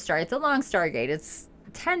somewhere in the Stargate, the long Stargate, it's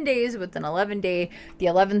 10 days with an 11-day, the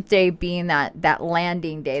 11th day being that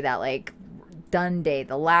landing day, that like done day,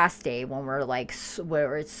 the last day when we're like,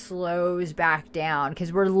 where it slows back down,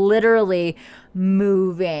 because we're literally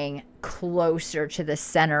moving closer to the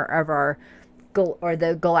center of our or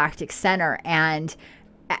the galactic center. And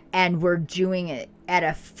and we're doing it at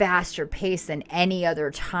a faster pace than any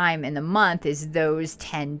other time in the month, is those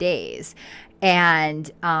 10 days. And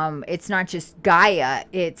it's not just Gaia,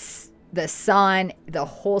 it's the sun, the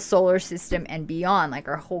whole solar system and beyond. Like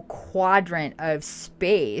our whole quadrant of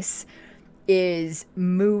space is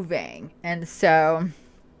moving. And so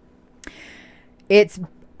it's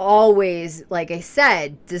always, like I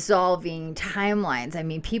said, dissolving timelines. I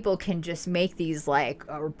mean, people can just make these like,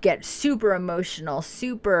 or get super emotional,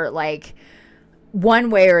 super like one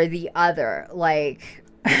way or the other, like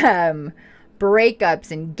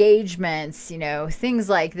breakups, engagements, you know, things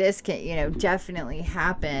like this can, you know, definitely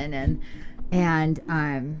happen, and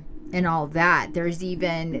all that. There's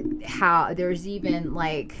even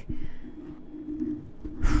like,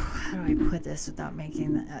 how do I put this without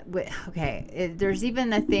making that? Okay, there's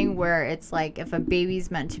even the thing where it's like if a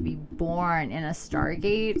baby's meant to be born in a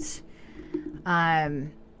Stargate,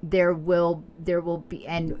 there will be,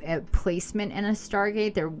 and a placement in a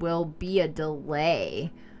Stargate, there will be a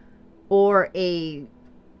delay or in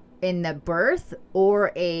the birth,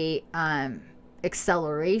 or a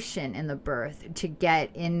acceleration in the birth to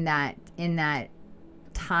get in that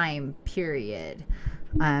time period.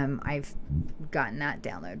 I've gotten that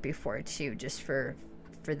download before too, just for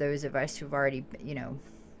those of us who've already, you know,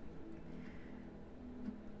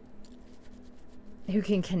 who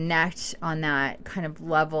can connect on that kind of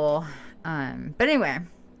level. But anyway,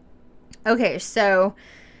 okay, so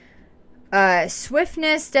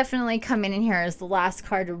swiftness definitely coming in here as the last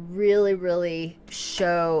card to really, really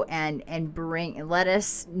show and let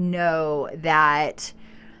us know that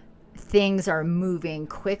things are moving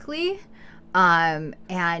quickly.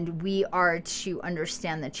 And we are to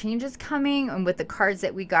understand the changes coming. And with the cards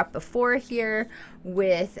that we got before here,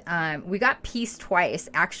 with we got peace twice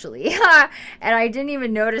actually. And I didn't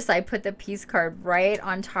even notice I put the peace card right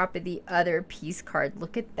on top of the other peace card.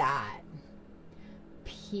 Look at that.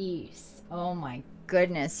 Peace. Oh my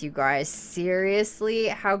goodness, you guys, seriously,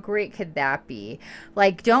 how great could that be?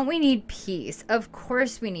 Like, don't we need peace? Of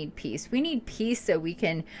course we need peace. We need peace so we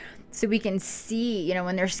can see, you know,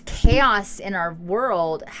 when there's chaos in our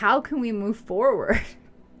world, how can we move forward?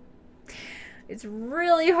 It's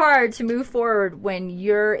really hard to move forward when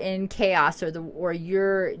you're in chaos, or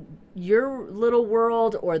your little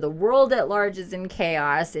world or the world at large is in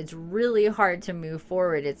chaos. It's really hard to move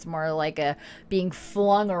forward. It's more like a being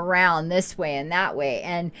flung around this way and that way.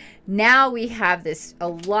 And now we have a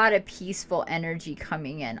lot of peaceful energy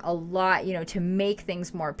coming in, a lot, you know, to make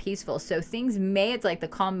things more peaceful. So it's like the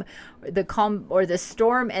calm or the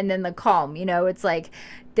storm and then the calm, you know, it's like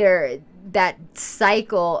that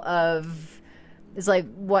cycle of, is like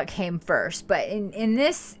what came first. But in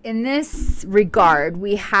this regard,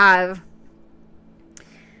 we have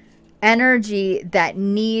energy that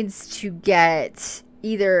needs to get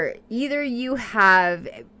either you have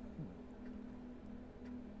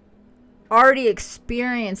already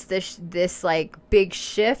experienced this like big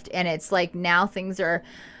shift, and it's like now things are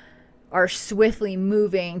swiftly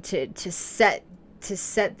moving to set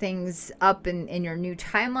things up in your new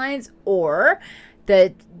timelines, or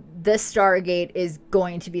the Stargate is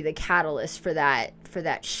going to be the catalyst for that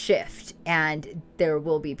shift, and there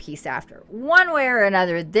will be peace after. One way or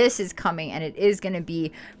another, this is coming, and it is going to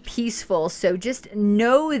be peaceful. So just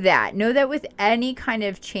know that with any kind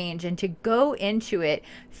of change, and to go into it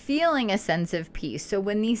feeling a sense of peace. So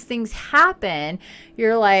when these things happen,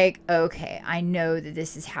 you're like, okay, I know that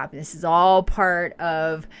this is happening. This is all part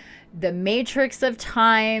of the matrix of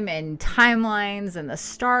time and timelines and the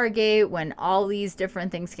Stargate. When all these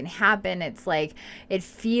different things can happen, it's like it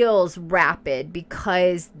feels rapid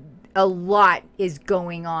because a lot is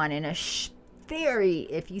going on in a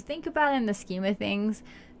if you think about it in the scheme of things,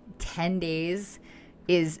 10 days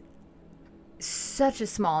is such a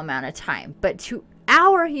small amount of time, but to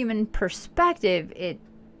our human perspective, it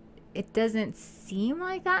doesn't seem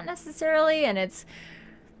like that necessarily. And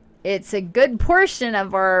it's a good portion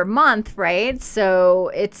of our month, right? So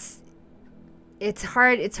it's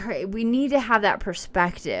hard. We need to have that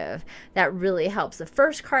perspective. That really helps. The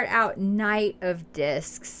first card out, Knight of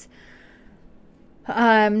Discs,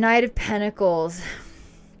 Knight of Pentacles.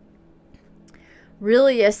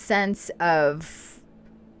 Really a sense of,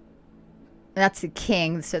 that's the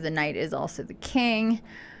king, so the Knight is also the king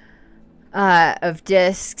of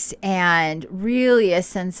Discs, and really a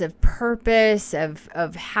sense of purpose,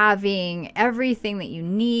 of having everything that you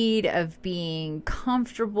need, of being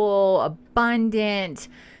comfortable, abundant,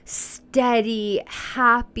 steady,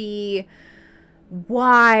 happy,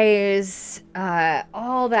 wise,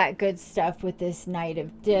 all that good stuff with this Knight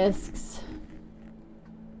of Discs.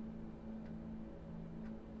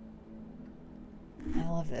 I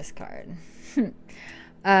love this card.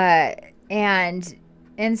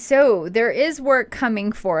 And so there is work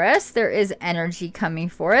coming for us. There is energy coming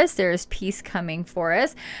for us. There is peace coming for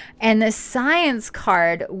us. And the Science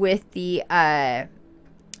card with the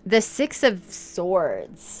Six of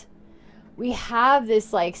Swords. We have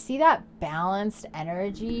this, like, see that balanced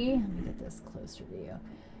energy? Let me get this closer to you.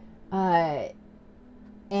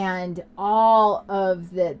 And all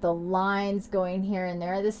of the lines going here and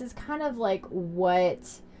there. This is kind of like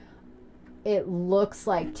what it looks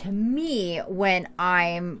like to me when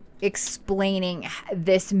I'm explaining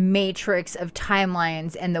this matrix of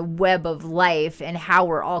timelines and the web of life and how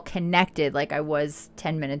we're all connected, like I was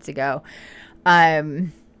 10 minutes ago.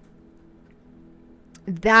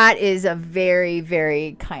 That is a very,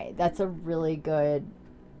 very that's a really good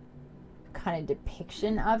kind of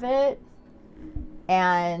depiction of it.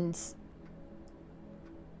 And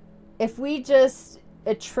if we just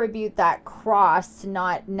attribute that cross to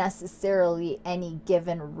not necessarily any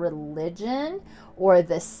given religion or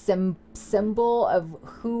the symbol of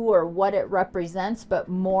who or what it represents, but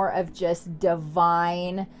more of just the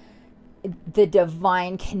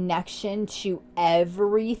divine connection to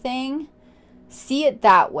everything, see it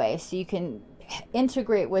that way so you can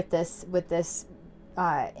integrate with this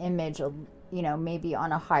image, you know, maybe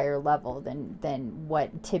on a higher level than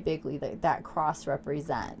what typically that cross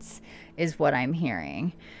represents, is what I'm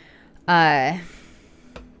hearing. And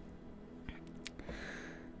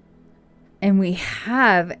we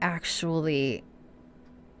have actually,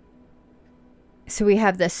 so we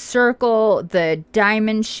have the circle, the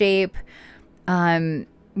diamond shape.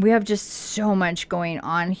 We have just so much going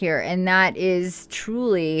on here, and that is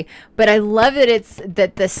truly, but I love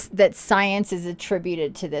that that science is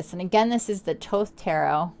attributed to this. And again, this is the Thoth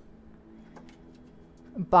Tarot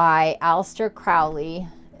by Aleister Crowley,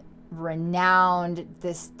 renowned.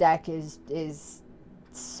 This deck is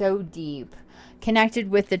so deep, connected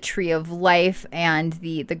with the Tree of Life and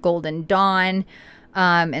the Golden Dawn.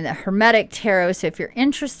 And the Hermetic tarot. So if you're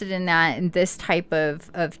interested in that, in this type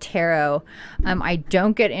of tarot, I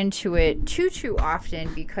don't get into it too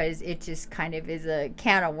often because it just kind of is a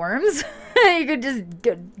can of worms. You could just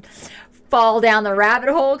fall down the rabbit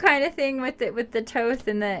hole kind of thing with the Thoth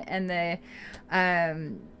and the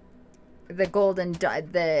Golden,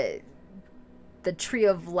 the Tree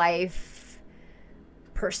of Life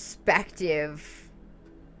perspective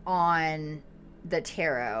on the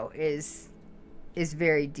tarot is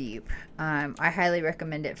very deep. I highly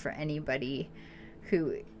recommend it for anybody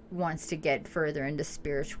who wants to get further into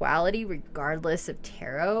spirituality, regardless of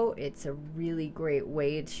tarot. It's a really great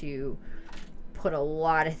way to put a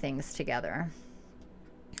lot of things together.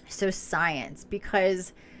 So science,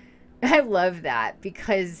 because I love that,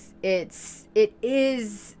 because it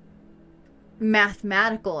is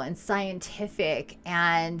mathematical and scientific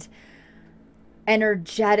and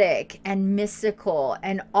energetic and mystical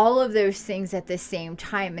and all of those things at the same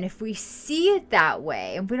time. And if we see it that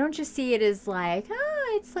way, and we don't just see it as like,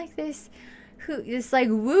 oh, it's like this like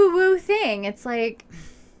woo-woo thing. It's like,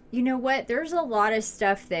 you know what? There's a lot of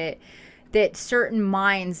stuff that certain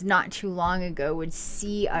minds not too long ago would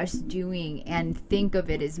see us doing and think of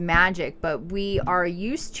it as magic, but we are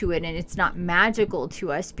used to it and it's not magical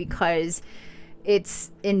to us because it's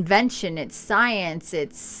invention, it's science,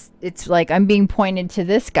 it's like I'm being pointed to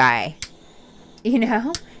this guy. You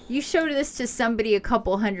know, you showed this to somebody a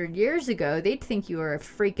couple 100 years ago, they'd think you were a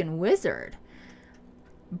freaking wizard.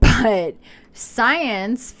 But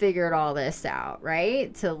science figured all this out,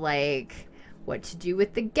 right? To like what to do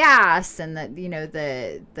with the gas and the, you know,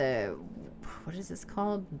 the what is this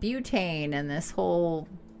called? Butane, and this whole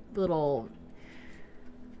little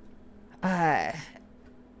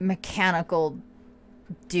mechanical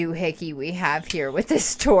doohickey we have here with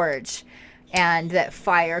this torch, and that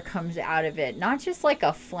fire comes out of it, not just like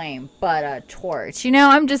a flame but a torch. You know,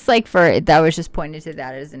 I'm just like, that was just pointed to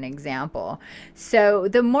that as an example. So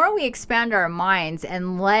the more we expand our minds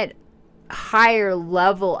and let higher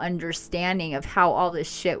level understanding of how all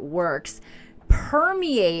this shit works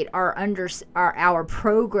permeate our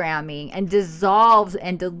programming and dissolve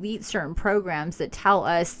and delete certain programs that tell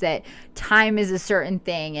us that time is a certain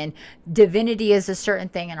thing and divinity is a certain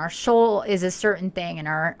thing and our soul is a certain thing and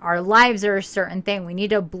our lives are a certain thing. We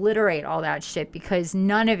need to obliterate all that shit because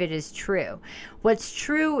none of it is true. What's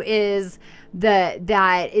true is that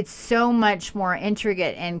it's so much more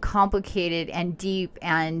intricate and complicated and deep,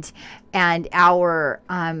 and our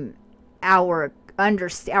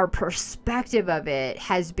perspective of it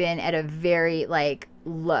has been at a very like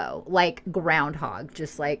low, like groundhog,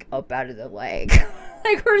 just like up out of the leg.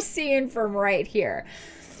 Like we're seeing from right here.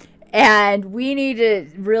 And we need to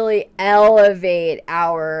really elevate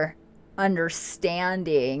our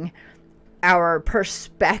understanding, our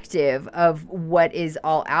perspective of what is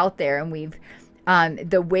all out there. And we've,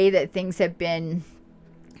 the way that things have been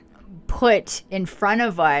put in front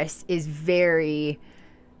of us is very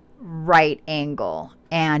right angle,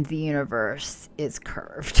 and the universe is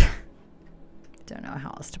curved. Don't know how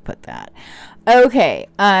else to put that. Okay.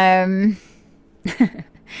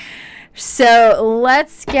 So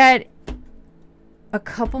let's get a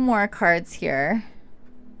couple more cards here.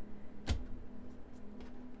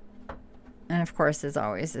 And of course, as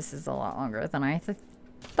always, this is a lot longer than I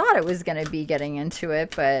thought it was going to be getting into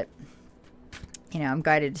it, but you know, I'm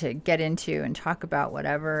guided to get into and talk about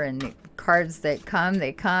whatever, and the cards that come,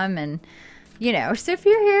 they come, and you know, so if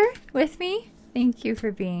you're here with me, thank you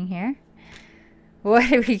for being here. What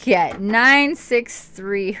do we get?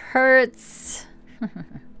 963 Hertz.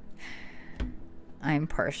 I'm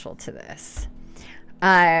partial to this.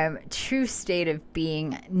 True state of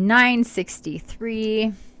being,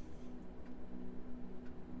 963.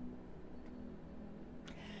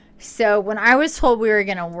 So when I was told we were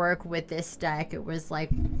going to work with this deck, it was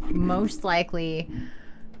like most likely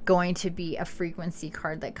going to be a frequency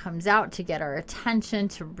card that comes out to get our attention,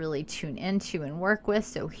 to really tune into and work with.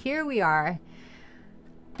 So here we are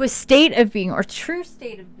with state of being, or true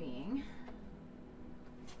state of being.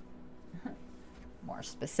 More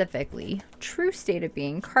specifically, true state of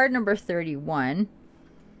being, card number 31.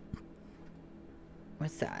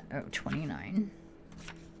 What's that? Oh, 29.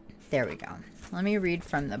 There we go. Let me read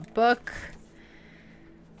from the book.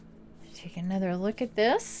 Take another look at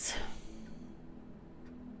this.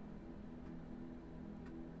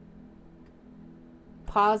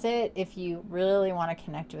 Pause it if you really want to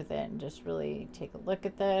connect with it and just really take a look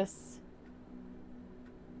at this.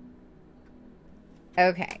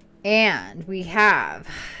 Okay. And we have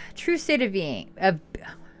true state of being.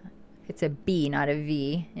 It's a B, not a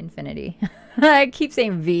V. Infinity. I keep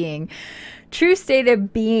saying being. True state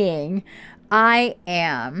of being. I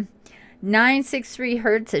am. 963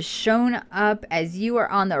 Hertz has shown up as you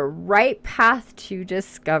are on the right path to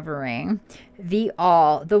discovering the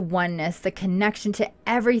all, the oneness, the connection to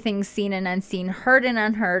everything seen and unseen, heard and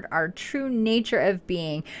unheard, our true nature of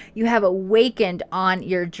being. You have awakened on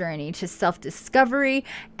your journey to self-discovery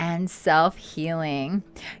and self-healing.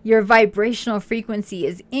 Your vibrational frequency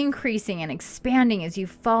is increasing and expanding as you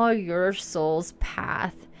follow your soul's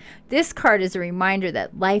path. This card is a reminder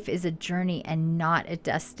that life is a journey and not a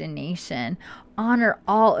destination. Honor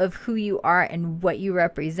all of who you are and what you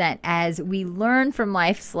represent. As we learn from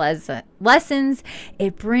life's lessons,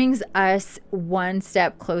 it brings us one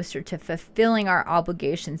step closer to fulfilling our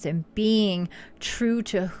obligations and being true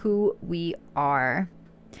to who we are.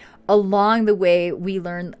 Along the way, we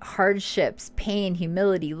learn hardships, pain,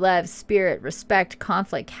 humility, love, spirit, respect,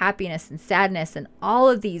 conflict, happiness, and sadness, and all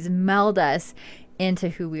of these meld us into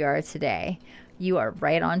who we are today. You are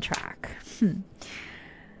right on track.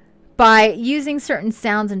 By using certain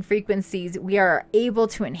sounds and frequencies, we are able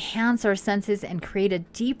to enhance our senses and create a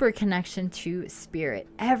deeper connection to spirit.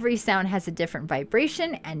 Every sound has a different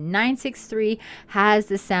vibration, and 963 has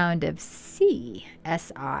the sound of C,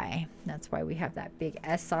 S-I. That's why we have that big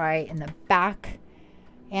S-I in the back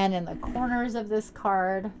and in the corners of this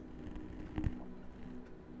card.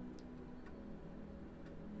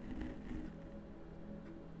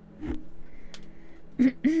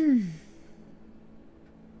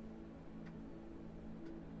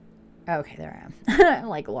 Okay, there I am. I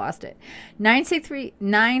like lost it.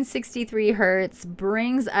 963 Hertz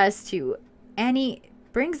brings us and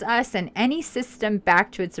any system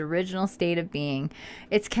back to its original state of being.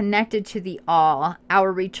 It's connected to the all,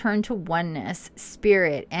 our return to oneness,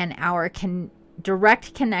 spirit, and our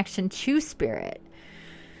direct connection to spirit.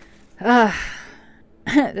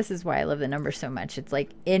 This is why I love the number so much. It's like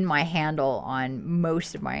in my handle on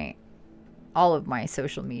most of all of my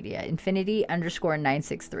social media.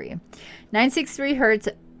 Infiniti_963. 963 Hertz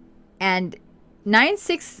and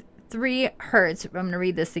 963 Hertz, I'm going to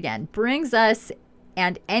read this again, brings us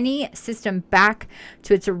and any system back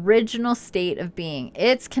to its original state of being.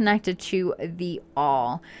 It's connected to the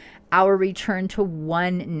all, our return to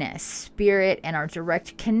oneness, spirit, and our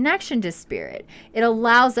direct connection to spirit. It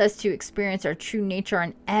allows us to experience our true nature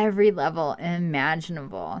on every level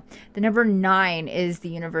imaginable. The number 9 is the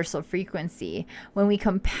universal frequency. When we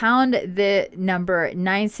compound the number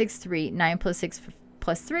 963, 9 plus 6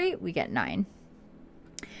 plus 3, we get 9.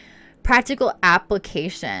 Practical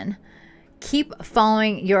application. Keep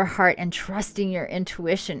following your heart and trusting your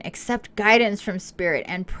intuition. Accept guidance from spirit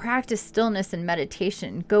and practice stillness and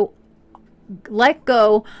meditation. Go let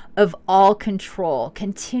go of all control.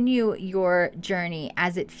 Continue your journey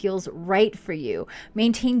as it feels right for you.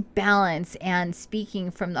 Maintain balance and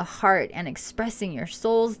speaking from the heart and expressing your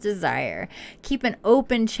soul's desire. Keep an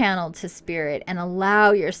open channel to spirit and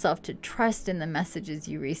allow yourself to trust in the messages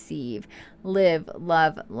you receive. Live,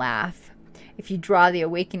 love, laugh. If you draw the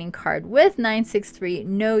awakening card with 963,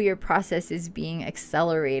 know your process is being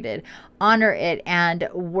accelerated. Honor it and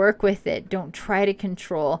work with it. Don't try to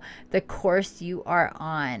control the course you are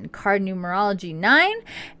on. Card numerology 9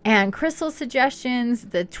 and crystal suggestions,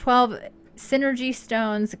 the 12 synergy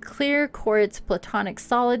stones, clear quartz platonic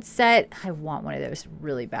solid set. I want one of those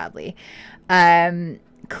really badly.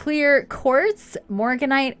 Clear quartz,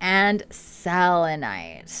 morganite, and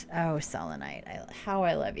selenite. Oh, selenite. How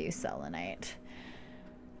I love you, selenite.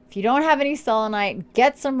 If you don't have any selenite,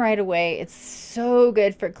 get some right away. It's so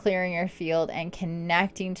good for clearing your field and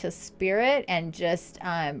connecting to spirit and just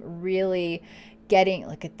really getting,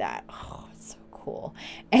 look at that. Oh, it's so cool.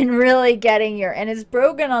 And really getting your, and it's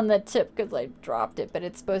broken on the tip because I dropped it, but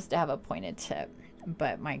it's supposed to have a pointed tip.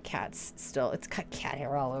 But my cat's still, it's got cat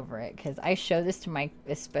hair all over it because I show this to my,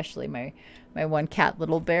 especially my one cat,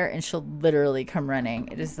 Little Bear, and she'll literally come running.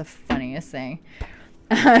 It is the funniest thing.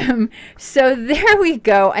 So there we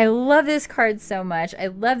go. I love this card so much. I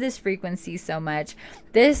love this frequency so much.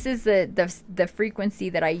 This is the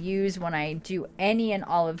frequency that I use when I do any and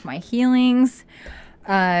all of my healings.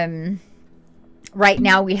 Right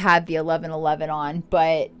now we have the 1111 on,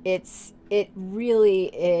 but it really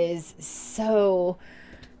is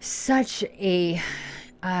such a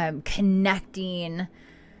connecting,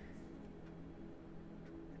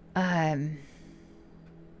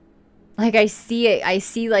 like I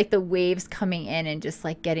see like the waves coming in and just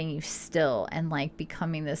like getting you still and like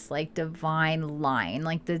becoming this like divine line,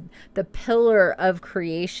 like the pillar of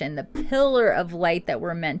creation, the pillar of light that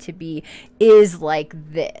we're meant to be is like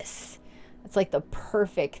this. It's like the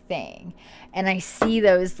perfect thing. And I see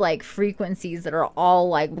those like frequencies that are all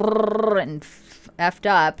like and effed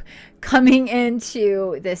up coming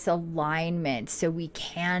into this alignment so we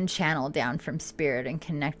can channel down from spirit and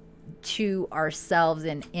connect to ourselves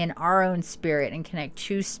and in our own spirit and connect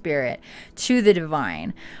to spirit, to the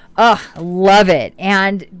divine. Oh, I love it.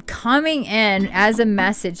 And coming in as a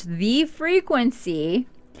message, the frequency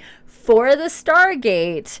for the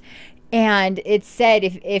Stargate. And it said,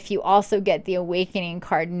 if you also get the awakening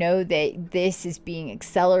card, know that this is being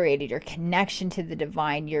accelerated. Your connection to the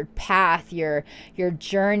divine, your path, your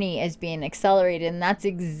journey is being accelerated. And that's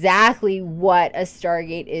exactly what a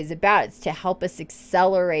Stargate is about. It's to help us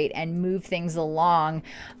accelerate and move things along,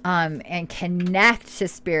 and connect to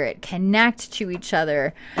spirit, connect to each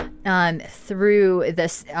other through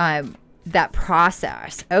this that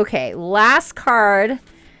process. Okay, last card.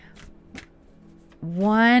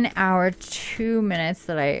 1 hour, 2 minutes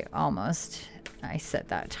that I set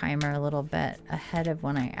that timer a little bit ahead of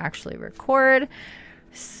when I actually record.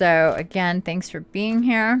 So again, thanks for being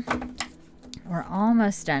here. We're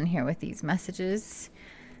almost done here with these messages.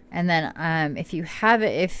 And then if you have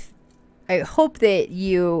it, I hope that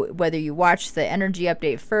you, whether you watch the energy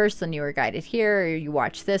update first and you were guided here, or you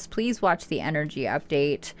watch this, please watch the energy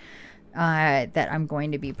update that I'm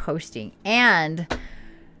going to be posting. And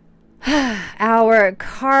our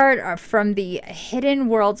card from the Hidden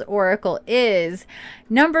Worlds Oracle is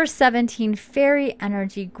number 17, Fairy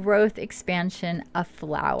Energy, Growth, Expansion, a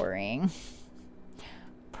Flowering.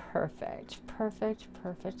 Perfect, perfect,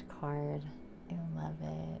 perfect card. I love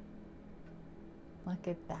it. Look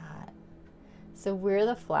at that. So we're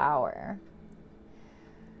the flower.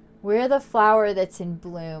 We're the flower that's in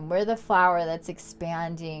bloom. We're the flower that's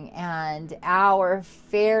expanding. And our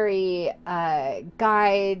fairy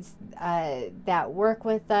guides that work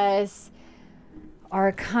with us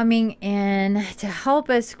are coming in to help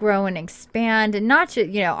us grow and expand. And not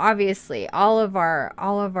just, you know, obviously all of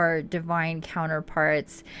our divine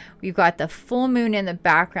counterparts. We've got the full moon in the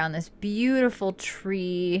background, this beautiful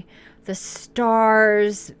tree, the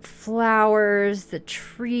stars, flowers, the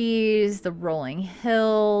trees, the rolling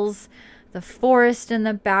hills, the forest in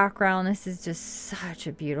the background. This is just such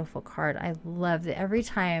a beautiful card. I love it. Every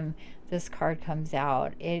time this card comes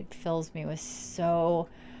out, it fills me with so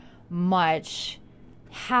much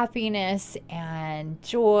happiness and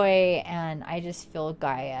joy, and I just feel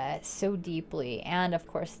Gaia so deeply, and of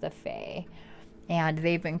course the Fae. And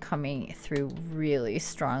they've been coming through really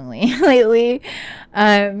strongly lately.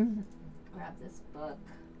 Grab this book.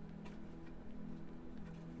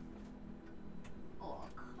 Oh,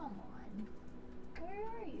 come on. Where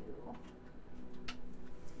are you?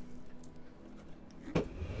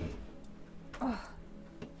 Oh.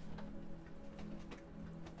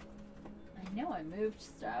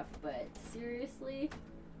 stuff, but seriously,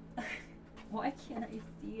 why can't I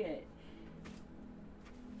see it?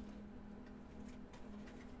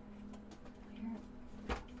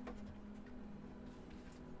 Where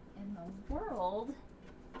in the world?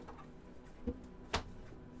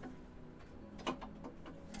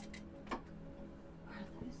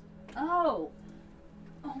 Oh,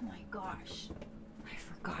 oh my gosh. I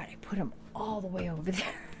forgot I put them all the way over there.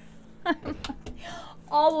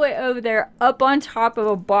 All the way over there, up on top of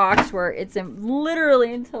a box where it's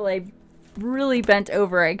literally until I really bent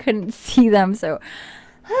over, I couldn't see them. So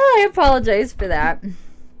I apologize for that.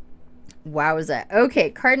 Wowza. Okay,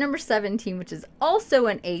 card number 17, which is also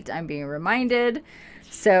an 8, I'm being reminded.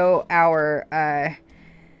 So our,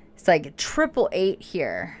 it's like a triple 8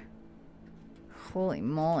 here. Holy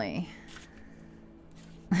moly.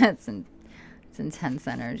 It's intense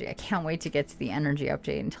energy. I can't wait to get to the energy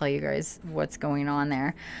update and tell you guys what's going on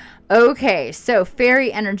there. Okay, so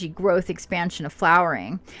fairy energy, growth, expansion of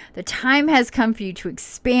flowering. The time has come for you to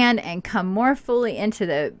expand and come more fully into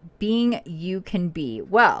the being you can be.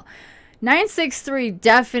 Well, 963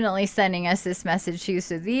 definitely sending us this message too.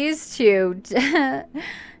 So these two,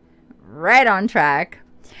 right on track.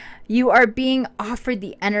 You are being offered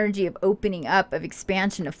the energy of opening up, of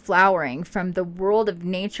expansion, of flowering from the world of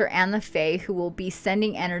nature and the fae, who will be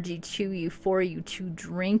sending energy to you for you to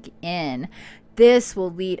drink in. This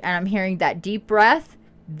will lead, and I'm hearing that deep breath.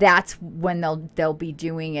 That's when they'll be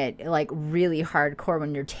doing it like really hardcore,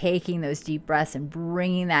 when you're taking those deep breaths and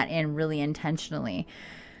bringing that in really intentionally.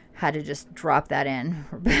 Had to just drop that in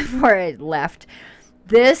before it left.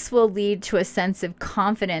 This will lead to a sense of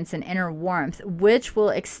confidence and inner warmth, which will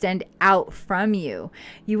extend out from you.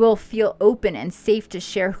 You will feel open and safe to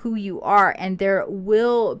share who you are, and there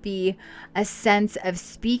will be a sense of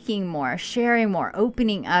speaking more, sharing more,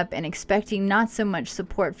 opening up, and expecting not so much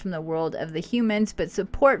support from the world of the humans, but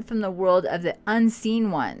support from the world of the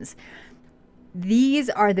unseen ones. These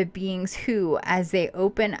are the beings who, as they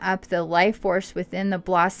open up the life force within the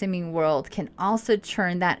blossoming world, can also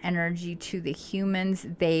turn that energy to the humans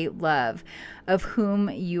they love, of whom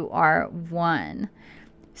you are one.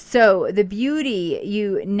 So the beauty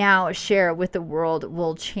you now share with the world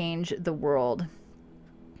will change the world.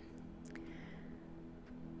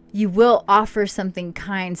 You will offer something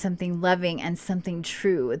kind, something loving, and something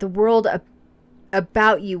true. The world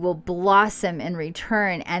about you will blossom in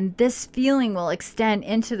return, and this feeling will extend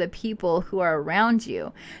into the people who are around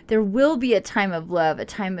you. There will be a time of love, a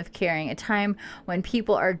time of caring, a time when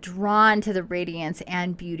people are drawn to the radiance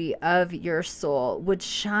and beauty of your soul, which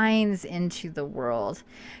shines into the world.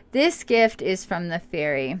 This gift is from the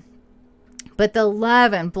fairy, but the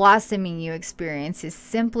love and blossoming you experience is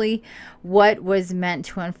simply what was meant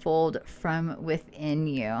to unfold from within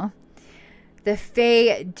you. The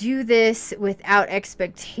Fae do this without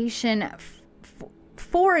expectation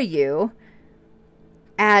for you,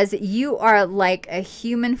 as you are like a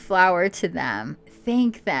human flower to them.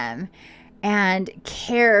 Thank them and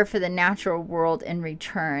care for the natural world in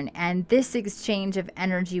return. And this exchange of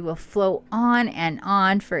energy will flow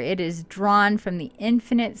on, for it is drawn from the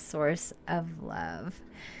infinite source of love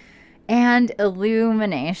and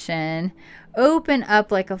illumination. Open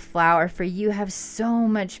up like a flower, for you have so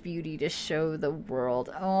much beauty to show the world.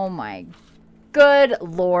 Oh my good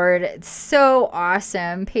Lord. It's so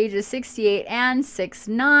awesome. Pages 68 and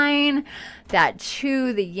 69. That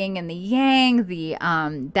two, the yin and the yang, the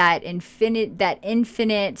that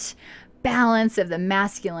infinite balance of the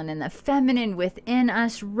masculine and the feminine within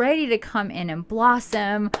us, ready to come in and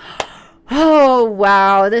blossom. Oh,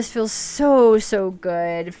 wow. This feels so, so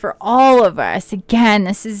good for all of us. Again,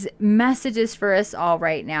 this is messages for us all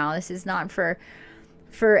right now. This is not for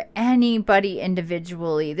anybody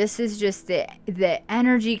individually. This is just the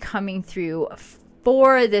energy coming through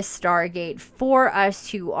for this Stargate, for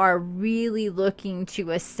us who are really looking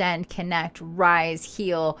to ascend, connect, rise,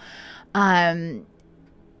 heal,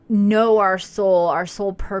 know our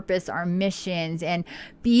soul purpose, our missions, and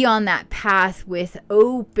be on that path with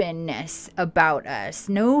openness about us.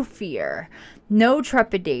 No fear, no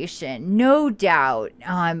trepidation, no doubt,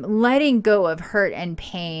 letting go of hurt and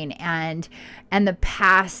pain and the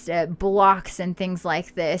past blocks and things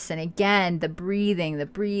like this. And again, the breathing,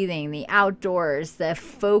 the outdoors, the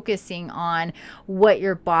focusing on what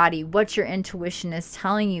your body, what your intuition is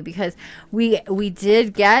telling you, because we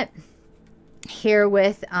did get here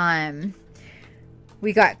with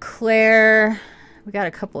we got Claire, we got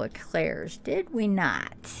a couple of Claires, did we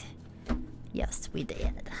not? Yes, we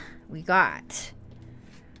did. We got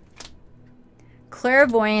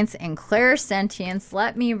clairvoyance and clairsentience.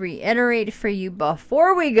 Let me reiterate for you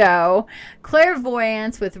before we go.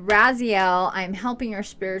 Clairvoyance with Raziel. I'm helping your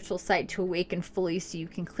spiritual sight to awaken fully so you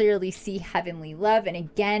can clearly see heavenly love. And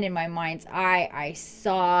again, in my mind's eye, I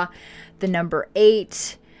saw the number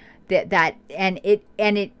 8. And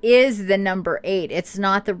it is the number 8. It's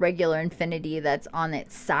not the regular infinity that's on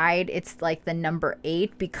its side. It's like the number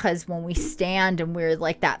 8, because when we stand and we're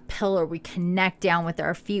like that pillar, we connect down with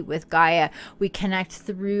our feet with Gaia. We connect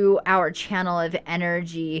through our channel of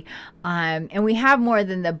energy, and we have more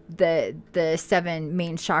than the 7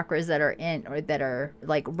 main chakras that are in, or that are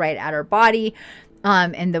like right at our body.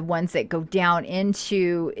 And the ones that go down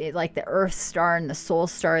into it, like the Earth Star and the Soul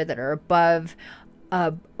Star, that are above,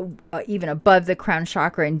 even above the crown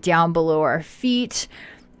chakra and down below our feet.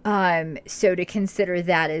 So to consider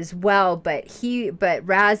that as well. But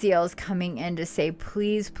Raziel is coming in to say,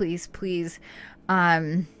 please, please, please,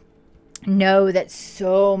 know that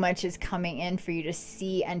so much is coming in for you to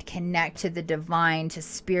see and connect to the divine, to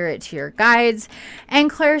spirit, to your guides. And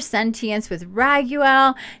clairsentience with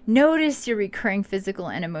Raguel. Notice your recurring physical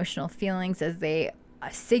and emotional feelings as they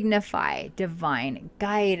signify divine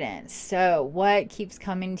guidance. So what keeps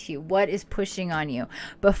coming to you? What is pushing on you?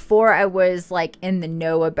 Before I was like in the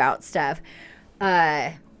know about stuff,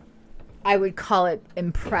 I would call it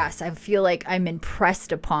impress. I feel like I'm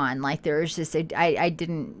impressed upon. Like there's just I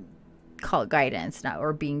didn't call it guidance, not,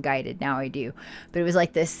 or being guided. Now I do. But it was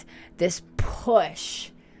like this push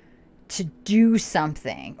to do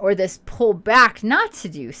something, or this pull back not to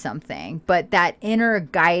do something, but that inner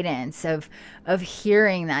guidance of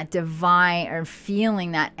hearing that divine, or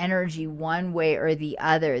feeling that energy one way or the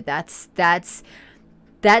other. That's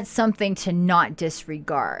something to not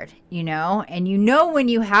disregard, you know? And you know when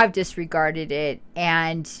you have disregarded it,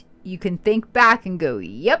 and you can think back and go,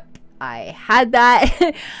 yep, I had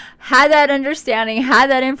that had that understanding, had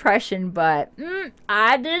that impression, but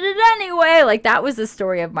I did it anyway. Like that was the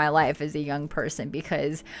story of my life as a young person,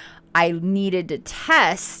 because I needed to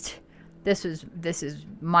test. This is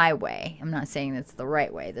my way. I'm not saying that's the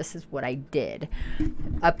right way. This is what I did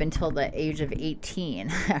up until the age of 18,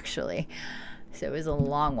 actually. So it was a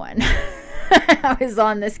long one. I was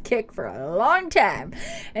on this kick for a long time,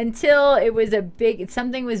 until it was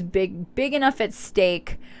something was big enough at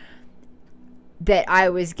stake that I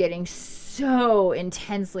was getting so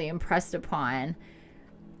intensely impressed upon.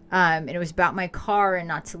 And it was about my car and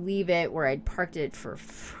not to leave it where I'd parked it for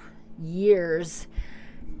years,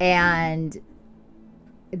 and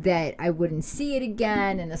that I wouldn't see it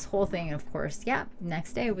again, and this whole thing. And of course, yeah,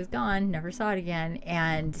 next day it was gone, never saw it again.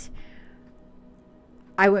 And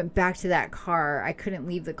I went back to that car. I couldn't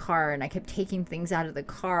leave the car, and I kept taking things out of the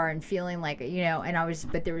car and feeling like, you know, and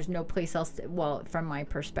but there was no place else to, well, from my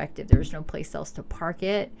perspective, there was no place else to park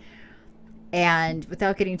it. And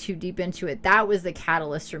without getting too deep into it, that was the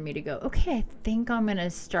catalyst for me to go, okay, I think I'm going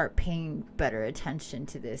to start paying better attention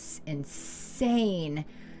to this insane.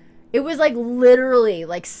 It was like literally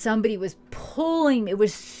like somebody was pulling. It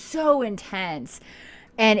was so intense.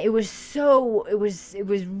 And it was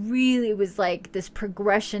like this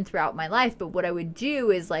progression throughout my life. But what I would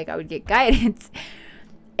do is, like, I would get guidance,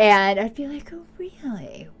 and I'd be like, oh,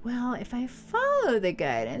 really? Well, if I follow the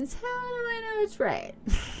guidance, how do I know it's right?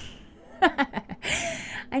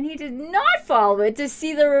 I need to not follow it to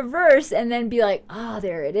see the reverse, and then be like, oh,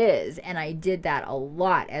 there it is. And I did that a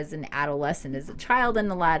lot as an adolescent, as a child, and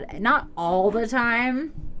not all the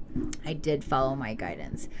time. I did follow my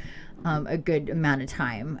guidance. A good amount of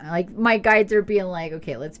time. Like, my guides are being like,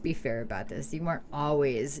 okay, let's be fair about this. You weren't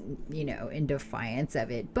always, you know, in defiance of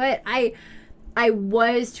it. But I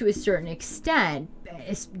was, to a certain extent.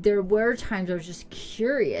 There were times I was just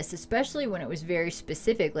curious, especially when it was very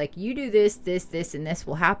specific. Like, you do this, this, this, and this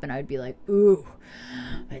will happen. I'd be like, ooh,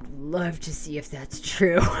 I'd love to see if that's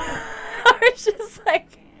true. I was just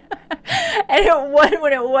like, and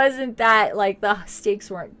when it wasn't that, like, the stakes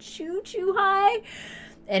weren't too high.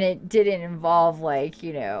 And it didn't involve, like,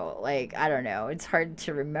 you know, like, I don't know. It's hard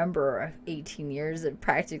to remember 18 years of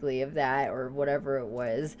practically of that, or whatever it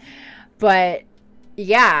was. But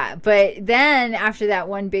yeah, but then after that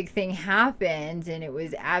one big thing happened, and it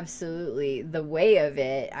was absolutely the way of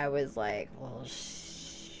it, I was like, well,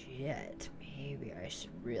 shit, maybe I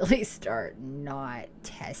should really start not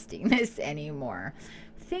testing this anymore.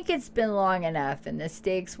 I think it's been long enough, and the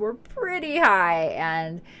stakes were pretty high,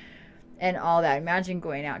 and all that. Imagine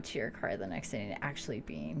going out to your car the next day and it actually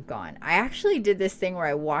being gone. I actually did this thing where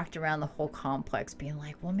I walked around the whole complex being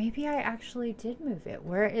like, well, maybe I actually did move it.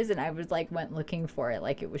 Where is it? I was like, went looking for it,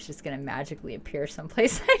 like it was just going to magically appear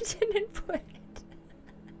someplace I didn't put it.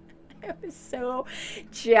 I was so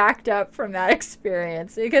jacked up from that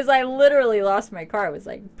experience because I literally lost my car. It was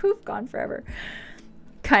like poof, gone forever.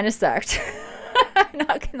 Kind of sucked. I'm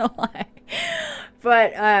not gonna lie.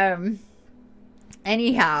 But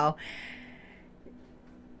anyhow,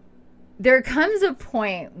 there comes a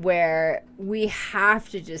point where we have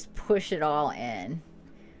to just push it all in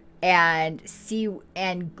and see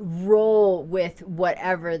and roll with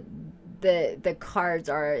whatever the cards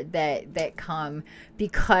are that come,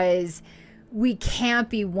 because we can't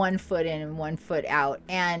be 1 foot in and 1 foot out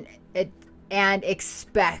and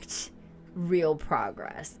expect real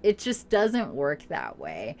progress. It just doesn't work that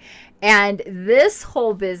way. And this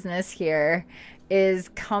whole business here is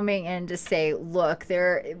coming in to say, look,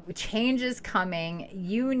 change is coming.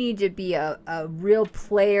 You need to be a real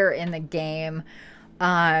player in the game.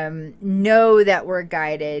 Know that we're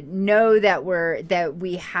guided, know that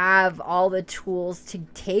we have all the tools to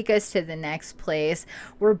take us to the next place.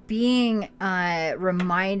 We're being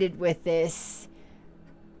reminded with this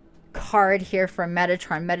card here from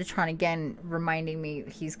Metatron. Metatron again reminding me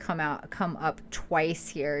he's come up twice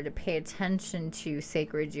here to pay attention to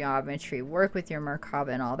sacred geometry, work with your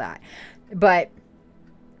Merkaba and all that. But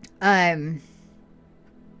and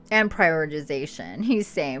prioritization. He's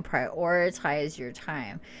saying prioritize your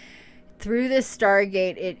time. Through this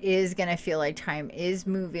Stargate, it is going to feel like time is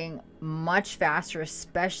moving much faster,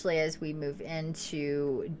 especially as we move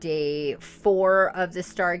into day 4 of the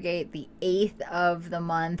Stargate, the 8th of the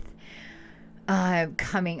month,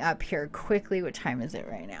 coming up here quickly. What time is it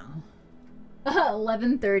right now?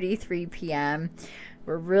 11:33 p.m.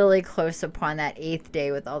 We're really close upon that 8th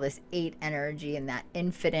day with all this 8 energy and that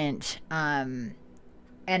infinite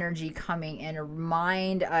energy coming in to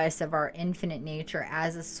remind us of our infinite nature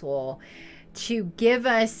as a soul, to give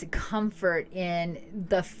us comfort in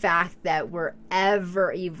the fact that we're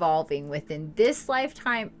ever evolving within this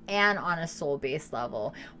lifetime and on a soul-based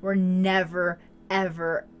level. We're never,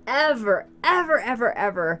 ever, ever, ever, ever,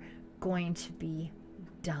 ever going to be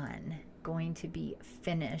done, going to be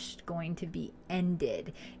finished, going to be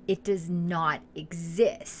ended. It does not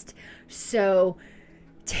exist. So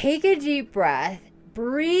take a deep breath,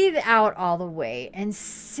 breathe out all the way, and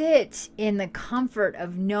sit in the comfort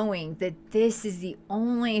of knowing that this is the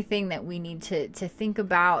only thing that we need to think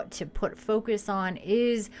about, to put focus on,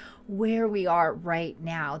 is where we are right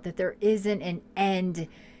now. That there isn't an end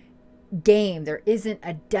game, there isn't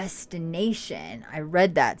a destination. I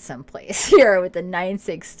read that someplace here with the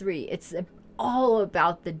 963. It's all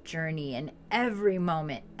about the journey, and every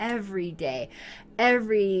moment, every day,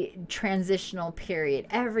 every transitional period,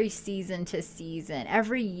 every season to season,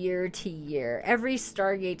 every year to year, every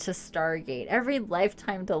Stargate to Stargate, every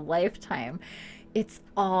lifetime to lifetime. It's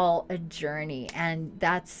all a journey. And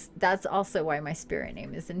that's also why my spirit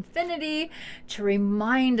name is Infiniti, to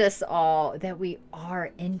remind us all that we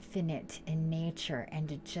are infinite in nature, and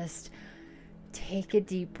to just take a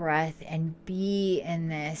deep breath and be in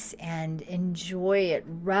this and enjoy it,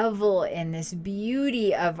 revel in this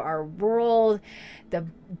beauty of our world,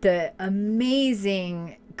 the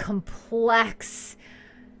amazing, complex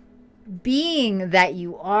being that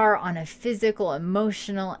you are on a physical,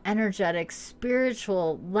 emotional, energetic,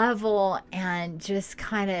 spiritual level, and just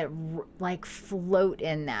kind of like float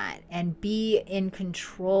in that and be in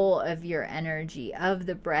control of your energy, of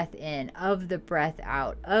the breath in, of the breath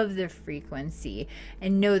out, of the frequency,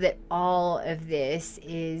 and know that all of this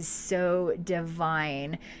is so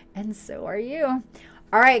divine, and so are you.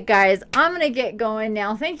 All right, guys, I'm going to get going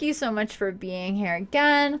now. Thank you so much for being here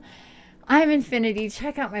again. I'm Infiniti.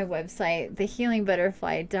 Check out my website,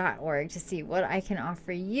 thehealingbutterfly.org, to see what I can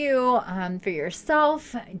offer you for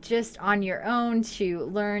yourself, just on your own, to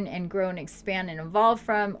learn and grow and expand and evolve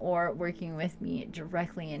from, or working with me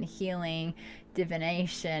directly in healing,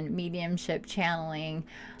 divination, mediumship, channeling,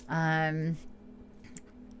 and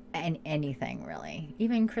anything really.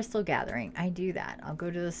 Even crystal gathering. I do that. I'll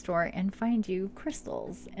go to the store and find you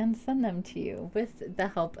crystals and send them to you with the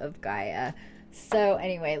help of Gaia. So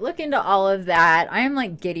anyway, look into all of that. I am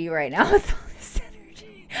like giddy right now with all this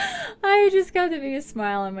energy. I just got the biggest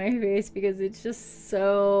smile on my face because it's just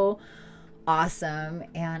so awesome,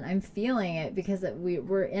 and I'm feeling it because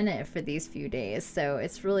we're in it for these few days. So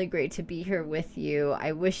it's really great to be here with you.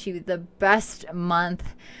 I wish you the best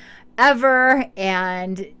month ever,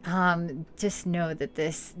 and just know that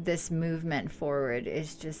this movement forward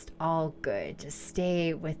is just all good. Just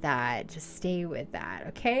stay with that. Just stay with that.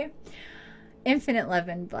 Okay. Infinite love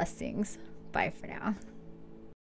and blessings. Bye for now.